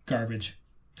it's garbage.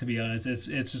 To be honest, it's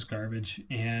just garbage,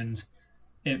 and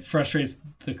it frustrates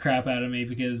the crap out of me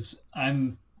because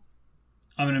I'm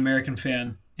an American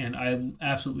fan and I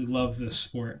absolutely love this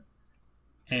sport,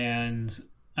 and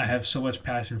I have so much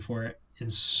passion for it,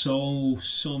 and so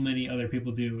many other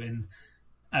people do, and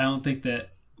I don't think that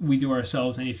we do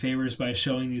ourselves any favors by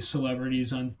showing these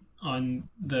celebrities on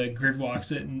the grid walks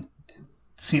that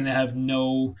seem to have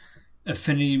no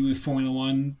affinity with Formula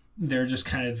One. They're just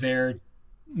kind of there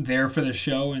for the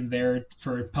show and there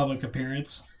for public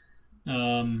appearance.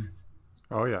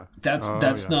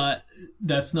 That's not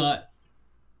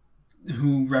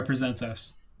who represents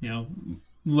us.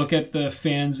 Look at the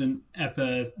fans at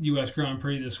the U.S. Grand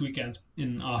Prix this weekend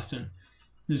in Austin.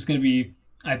 There's going to be,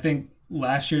 I think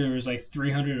last year there was like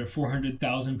 300 or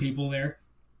 400,000 people there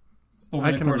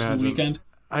over the course of the weekend.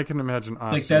 I can imagine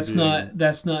Austin. Like that's not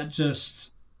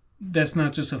just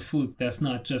a fluke. That's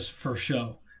not just for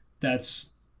show.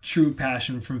 That's true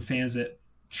passion from fans that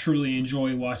truly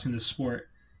enjoy watching the sport.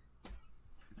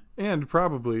 And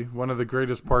probably one of the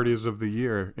greatest parties of the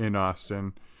year in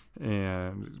Austin.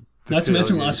 And not to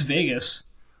mention Las Vegas.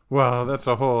 Well, that's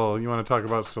a whole, you want to talk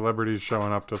about celebrities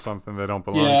showing up to something they don't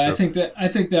belong to. Yeah, I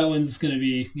think that one's going to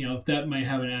be, that might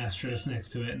have an asterisk next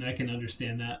to it, and I can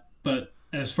understand that. But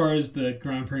as far as the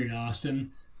Grand Prix in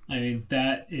Austin, I mean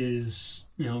that is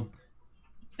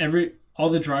every all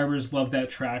the drivers love that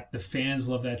track, the fans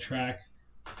love that track.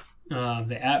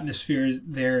 The atmosphere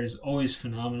there is always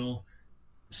phenomenal.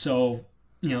 So,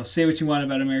 say what you want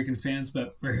about American fans,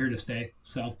 but we're here to stay.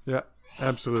 So, Yeah,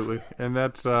 absolutely. And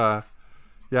that's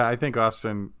yeah, I think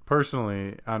Austin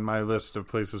personally on my list of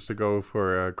places to go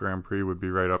for a Grand Prix would be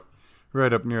right up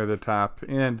near the top.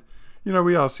 And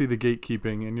we all see the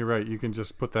gatekeeping, and you're right. You can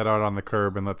just put that out on the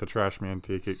curb and let the trash man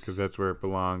take it because that's where it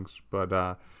belongs. But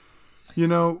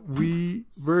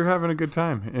we're having a good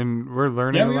time, and we're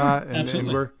learning a lot,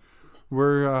 and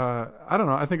we're I don't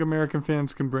know. I think American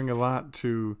fans can bring a lot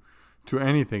to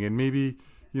anything, and maybe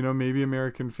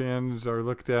American fans are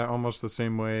looked at almost the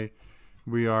same way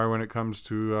we are when it comes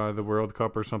to the World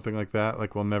Cup or something like that.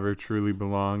 Like we'll never truly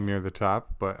belong near the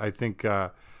top, but I think.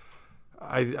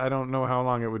 I don't know how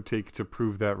long it would take to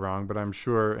prove that wrong, but I'm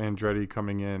sure Andretti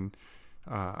coming in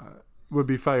would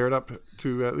be fired up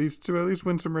to at least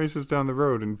win some races down the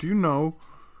road. And do you know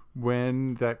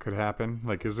when that could happen?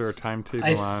 Like, is there a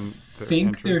timetable on? I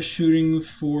think they're shooting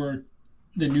for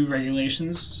the new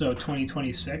regulations, so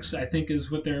 2026. I think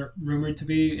is what they're rumored to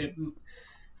be.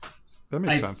 That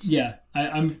makes sense. Yeah,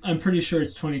 I'm pretty sure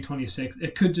it's 2026.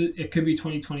 It could be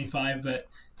 2025, but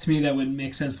to me that would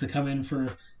make sense to come in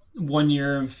for 1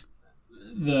 year of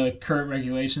the current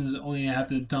regulations, only have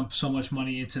to dump so much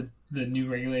money into the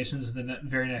new regulations the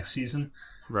very next season.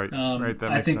 Right. Right.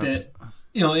 That makes I think sense.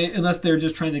 that unless they're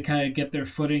just trying to kind of get their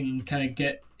footing and kind of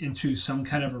get into some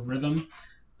kind of a rhythm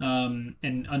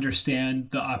and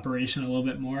understand the operation a little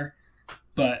bit more.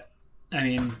 But I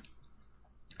mean,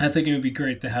 I think it would be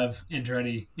great to have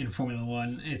Andretti in Formula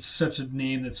One. It's such a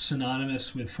name that's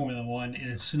synonymous with Formula One, and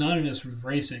it's synonymous with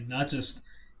racing, not just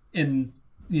in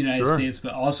the United States,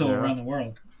 but also around the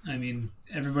world. I mean,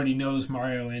 everybody knows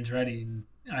Mario Andretti. And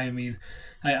I mean,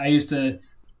 I used to,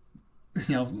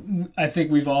 I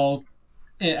think we've all,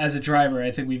 as a driver,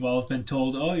 I think we've all been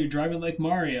told, "Oh, you're driving like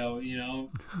Mario,"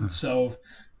 So,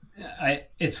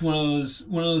 it's one of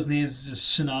those names that's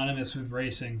just synonymous with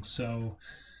racing. So,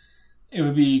 it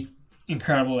would be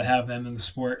incredible to have them in the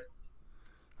sport.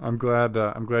 I'm glad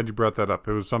you brought that up.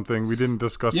 It was something we didn't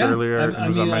discuss earlier. It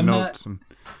was on my notes.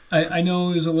 I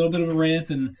know it was a little bit of a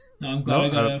rant, and I'm glad I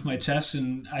got it off my chest.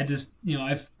 And I just,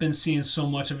 I've been seeing so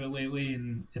much of it lately,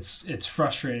 and it's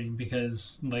frustrating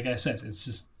because, like I said, it's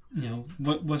just,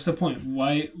 what's the point?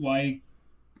 Why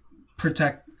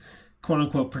protect, quote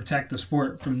unquote, protect the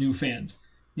sport from new fans?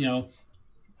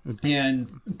 And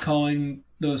calling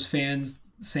those fans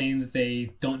saying that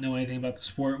they don't know anything about the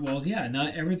sport. Well, yeah,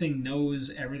 not everybody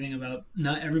knows everything about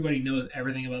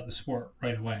the sport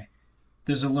right away.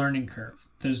 There's a learning curve.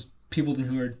 There's people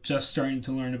who are just starting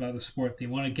to learn about the sport. They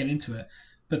want to get into it,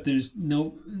 but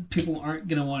people aren't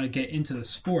going to want to get into the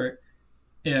sport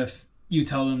if you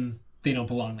tell them they don't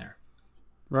belong there.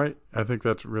 Right. I think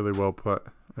that's really well put.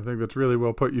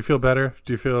 You feel better?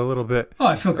 Do you feel a little bit? Oh,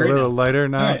 I feel great. A little lighter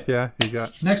now. Right. Yeah. You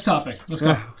got next topic. Let's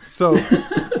go. So.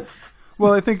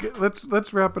 Well, I think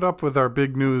let's wrap it up with our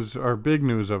big news. Our big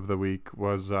news of the week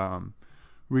was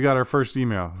we got our first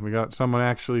email. We got someone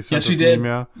actually sent us an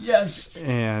email. Yes,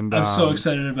 and I'm so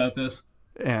excited about this.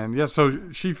 And yeah,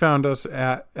 so she found us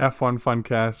at F1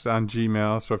 Funcast on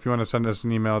Gmail. So if you want to send us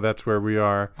an email, that's where we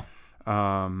are.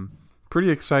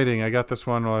 Pretty exciting. I got this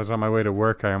one while I was on my way to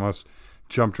work. I almost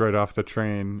jumped right off the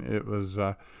train. It was.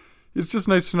 It's just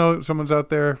nice to know someone's out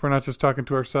there. We're not just talking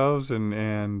to ourselves,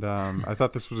 and I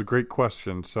thought this was a great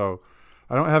question. So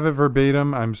I don't have it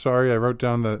verbatim. I'm sorry. I wrote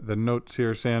down the notes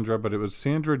here, Sandra, but it was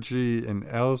Sandra G. in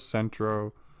El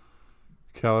Centro,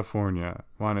 California.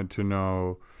 Wanted to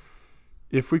know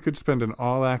if we could spend an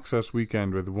all-access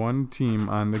weekend with one team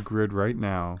on the grid right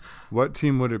now, what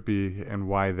team would it be and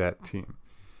why that team?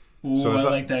 Ooh, so I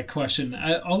like that question.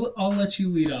 I'll let you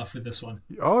lead off with this one.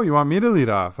 Oh, you want me to lead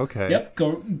off? Okay. Yep,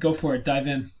 go for it. Dive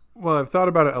in. Well, I've thought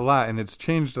about it a lot, and it's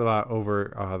changed a lot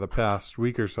over the past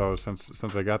week or so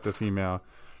since I got this email.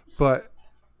 But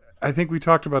I think we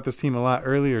talked about this team a lot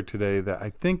earlier today, that I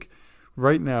think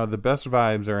right now the best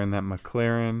vibes are in that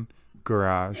McLaren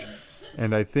garage.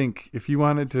 And I think if you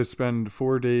wanted to spend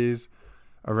 4 days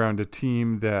around a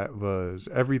team that was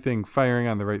everything firing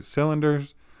on the right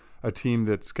cylinders, a team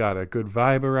that's got a good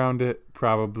vibe around it,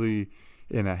 probably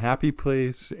in a happy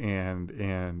place,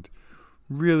 and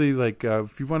really like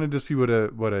if you wanted to see what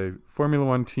a Formula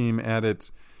One team at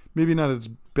its maybe not its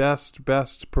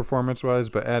best performance wise,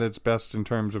 but at its best in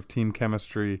terms of team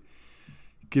chemistry,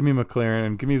 give me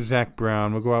McLaren, give me Zach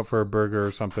Brown. We'll go out for a burger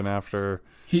or something after.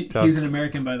 He's an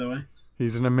American, by the way.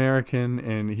 He's an American,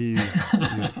 and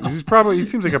he's probably, he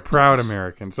seems like a proud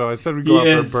American. So I said we'd go out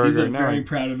for a burger. He's a very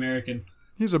proud American.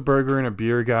 He's a burger and a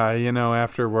beer guy,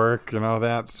 after work and all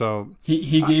that. So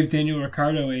he gave Daniel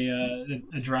Ricciardo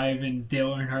a drive in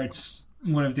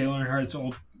one of Dale Earnhardt's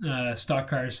old stock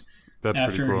cars.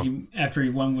 That's pretty cool. After he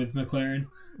won with McLaren.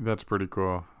 That's pretty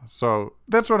cool. So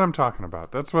that's what I'm talking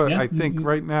about. That's what I think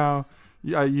right now.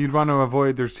 Yeah, you'd want to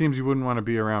avoid. There's teams you wouldn't want to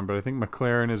be around, but I think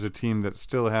McLaren is a team that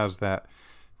still has that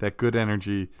good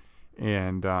energy,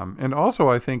 and also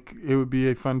I think it would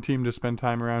be a fun team to spend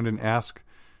time around and ask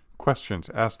questions,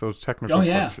 ask those technical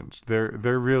questions.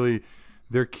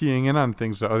 They're keying in on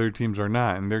things that other teams are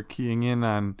not, and they're keying in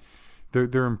on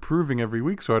they're improving every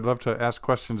week. So I'd love to ask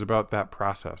questions about that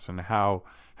process and how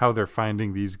they're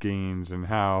finding these gains and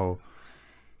how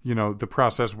the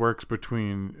process works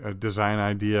between a design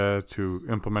idea to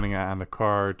implementing it on the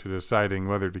car to deciding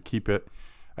whether to keep it.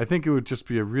 I think it would just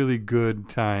be a really good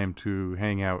time to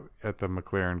hang out at the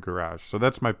McLaren garage. So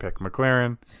that's my pick.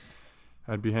 McLaren,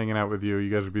 I'd be hanging out with you.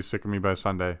 You guys would be sick of me by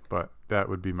Sunday, but that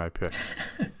would be my pick.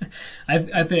 I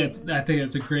think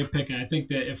it's a great pick, and I think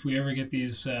that if we ever get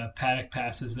these paddock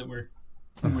passes that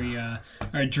we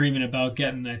are dreaming about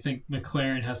getting, I think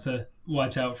McLaren has to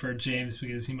watch out for James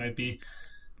because he might be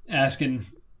asking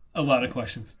a lot of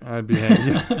questions. I'd be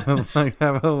like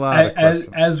have a lot of questions.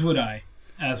 As would I.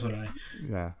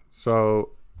 Yeah. So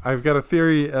I've got a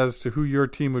theory as to who your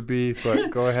team would be, but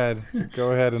go ahead and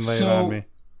lay it on me.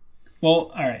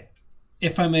 Well, all right.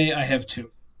 If I may, I have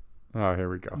two. Oh, here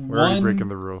we go. We're already breaking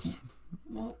the rules.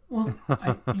 Well,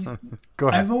 go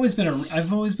ahead. I've always been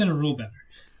a rule bender,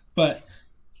 but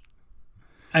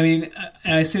I mean,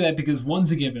 and I say that because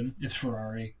one's a given. It's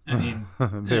Ferrari. I mean,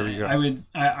 there we go.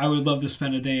 I would love to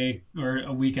spend a day or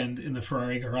a weekend in the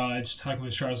Ferrari garage talking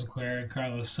with Charles Leclerc,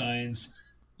 Carlos Sainz,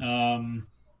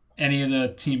 any of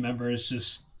the team members.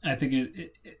 Just I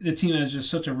think the team has just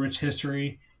such a rich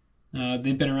history.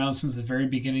 They've been around since the very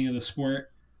beginning of the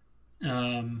sport,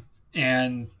 and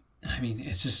I mean,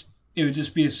 it would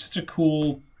just be such a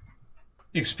cool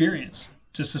experience.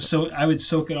 I would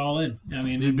soak it all in. I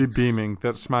mean, you'd be beaming.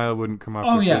 That smile wouldn't come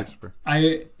off your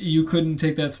face. You couldn't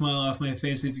take that smile off my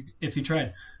face if you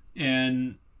tried.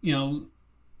 And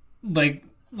like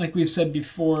we've said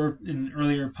before in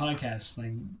earlier podcasts,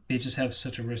 like they just have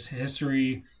such a rich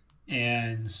history,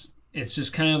 and it's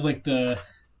just kind of like the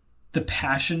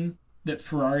passion that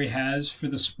Ferrari has for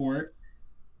the sport.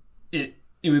 It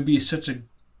would be such an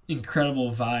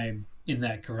incredible vibe in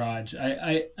that garage.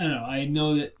 I don't know. I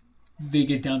know that they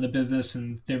get down to business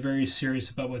and they're very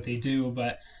serious about what they do,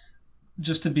 but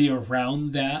just to be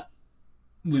around that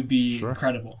would be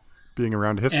incredible. Being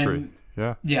around history.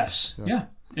 Yeah. Yes. Yeah,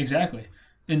 exactly.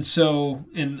 And so,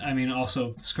 I mean,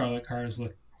 also Scarlet cars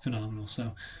look phenomenal.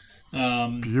 So,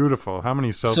 beautiful. How many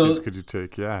selfies could you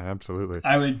take? Yeah, absolutely.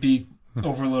 I would be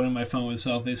overloading my phone with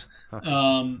selfies.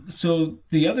 So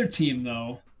the other team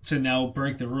though, to now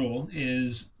break the rule,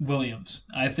 is Williams.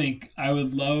 I think I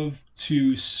would love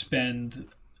to spend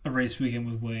a race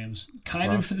weekend with Williams,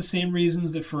 kind of for the same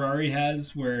reasons that Ferrari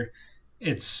has, where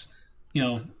it's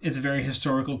a very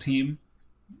historical team,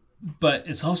 but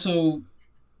it's also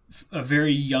a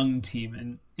very young team,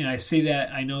 and I say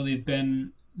that I know they've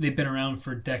been around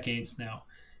for decades now,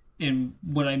 and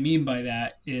what I mean by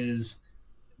that is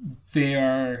they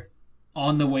are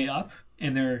on the way up,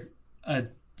 and they're a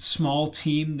small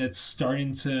team that's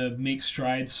starting to make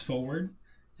strides forward,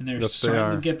 and they're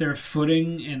starting to get their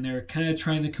footing, and they're kind of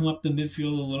trying to come up the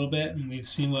midfield a little bit, and we've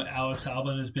seen what Alex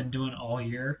Albon has been doing all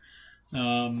year,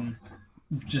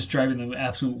 just driving the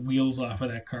absolute wheels off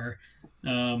of that car.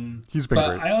 He's been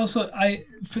great. I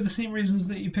for the same reasons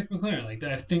that you picked McLaren, like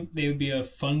I think they would be a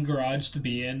fun garage to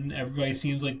be in. Everybody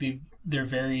seems like they're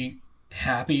very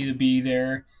happy to be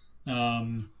there,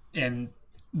 and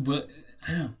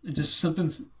I don't know, it's just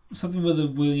something with a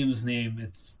Williams name.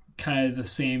 It's kind of the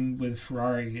same with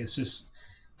Ferrari. It's just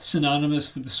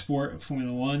synonymous with the sport of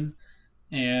Formula One,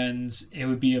 and it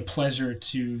would be a pleasure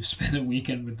to spend a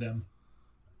weekend with them.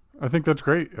 I think that's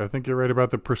great. I think you're right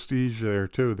about the prestige there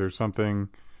too. There's something.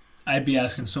 I'd be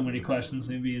asking so many questions.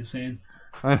 It'd be insane.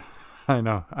 I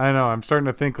know. I'm starting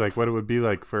to think like what it would be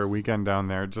like for a weekend down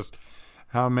there. Just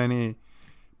how many.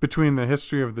 Between the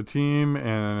history of the team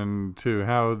and to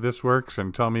how this works,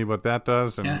 and tell me what that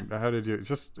does, and how did you?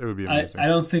 It would be amazing. I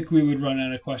don't think we would run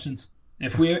out of questions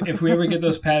if we ever get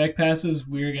those paddock passes.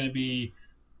 We're going to be.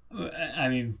 I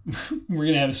mean, we're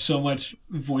going to have so many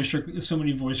voice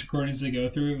recordings to go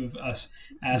through of us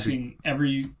asking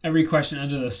every question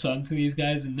under the sun to these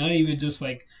guys, and not even just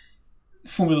like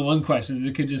Formula One questions.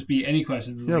 It could just be any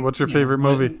questions. Yeah, like, what's your favorite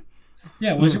movie?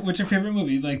 Yeah, what's your favorite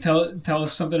movie? Like, tell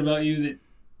us something about you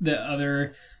that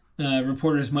other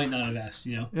reporters might not have asked.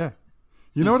 Yeah.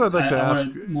 You know what I'd like to I ask?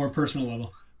 want a more personal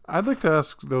level. I'd like to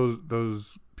ask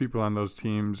those people on those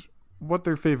teams what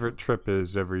their favorite trip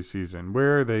is every season,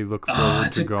 where they look forward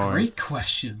That's to a going. great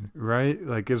question. Right?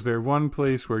 Like, is there one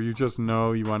place where you just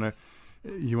know you want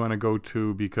to go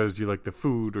to because you like the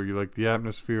food or you like the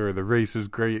atmosphere or the race is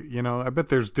great? I bet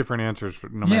there's different answers for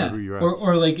no matter who you ask.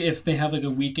 Or like if they have like a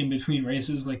week in between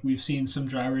races, like we've seen some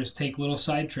drivers take little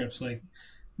side trips, like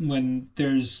when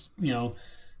there's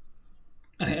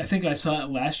I think I saw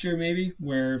it last year maybe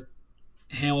where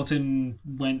Hamilton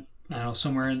went, I don't know,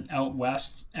 somewhere out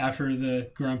west after the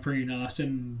Grand Prix in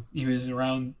Austin. He was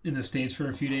around in the States for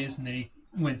a few days, and then he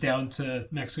went down to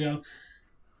Mexico.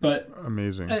 But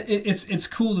amazing. It's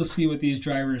cool to see what these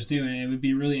drivers do, and it would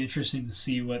be really interesting to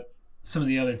see what some of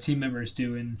the other team members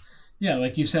do. And yeah,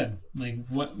 like you said, like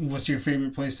what's your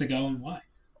favorite place to go and why?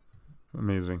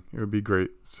 Amazing. It would be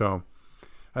great. So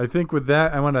I think with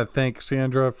that, I want to thank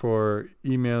Sandra for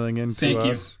emailing in to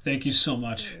us. Thank you so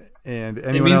much. And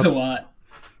it means a lot.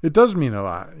 It does mean a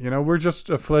lot. We're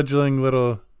just a fledgling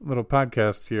little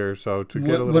podcast here, so to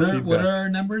get a little feedback. What are our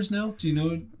numbers now? Do you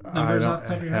know numbers off the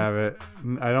top of your head?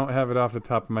 I don't have it off the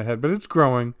top of my head, but it's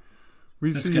growing.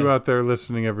 That's see good. You out there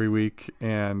listening every week,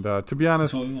 and to be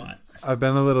honest, that's what we want. I've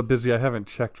been a little busy. I haven't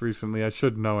checked recently. I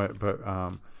should know it, but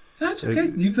that's okay.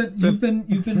 You've been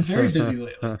very busy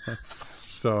lately.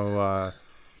 So.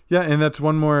 Yeah, and that's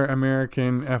one more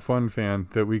American F1 fan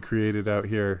that we created out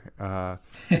here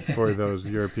for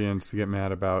those Europeans to get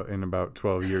mad about in about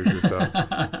 12 years or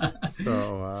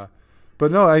so. But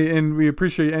no, and we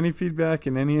appreciate any feedback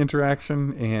and any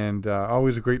interaction, and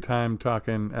always a great time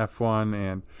talking F1.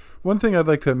 And one thing I'd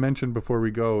like to mention before we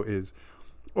go is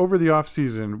over the off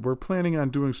season, we're planning on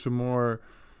doing some more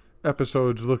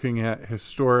episodes looking at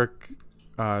historic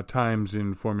times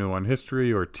in Formula One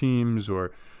history or teams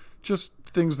or just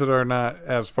things that are not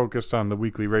as focused on the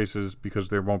weekly races because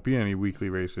there won't be any weekly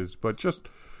races, but just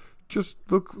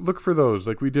look for those.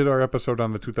 Like we did our episode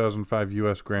on the 2005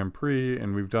 U.S. Grand Prix,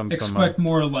 and we've done expect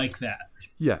more like that.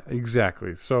 Yeah,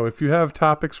 exactly. So if you have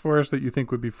topics for us that you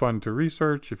think would be fun to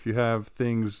research, if you have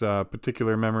things,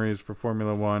 particular memories for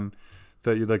Formula One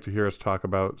that you'd like to hear us talk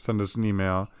about, send us an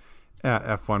email at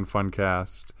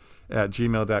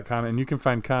f1funcast@gmail.com, and you can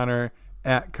find Connor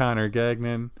at Connor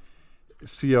Gagnon.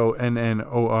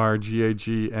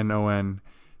 CONNORGAGNON.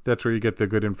 That's where you get the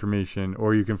good information.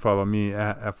 Or you can follow me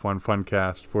at F1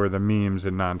 Funcast for the memes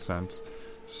and nonsense.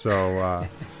 So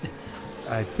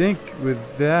I think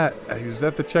with that, is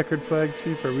that the checkered flag,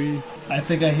 Chief? Are we? I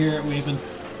think I hear it waving.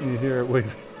 You hear it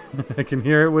waving. I can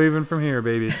hear it waving from here,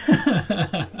 baby.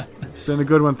 It's been a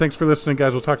good one. Thanks for listening,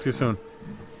 guys. We'll talk to you soon.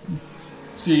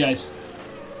 See you guys.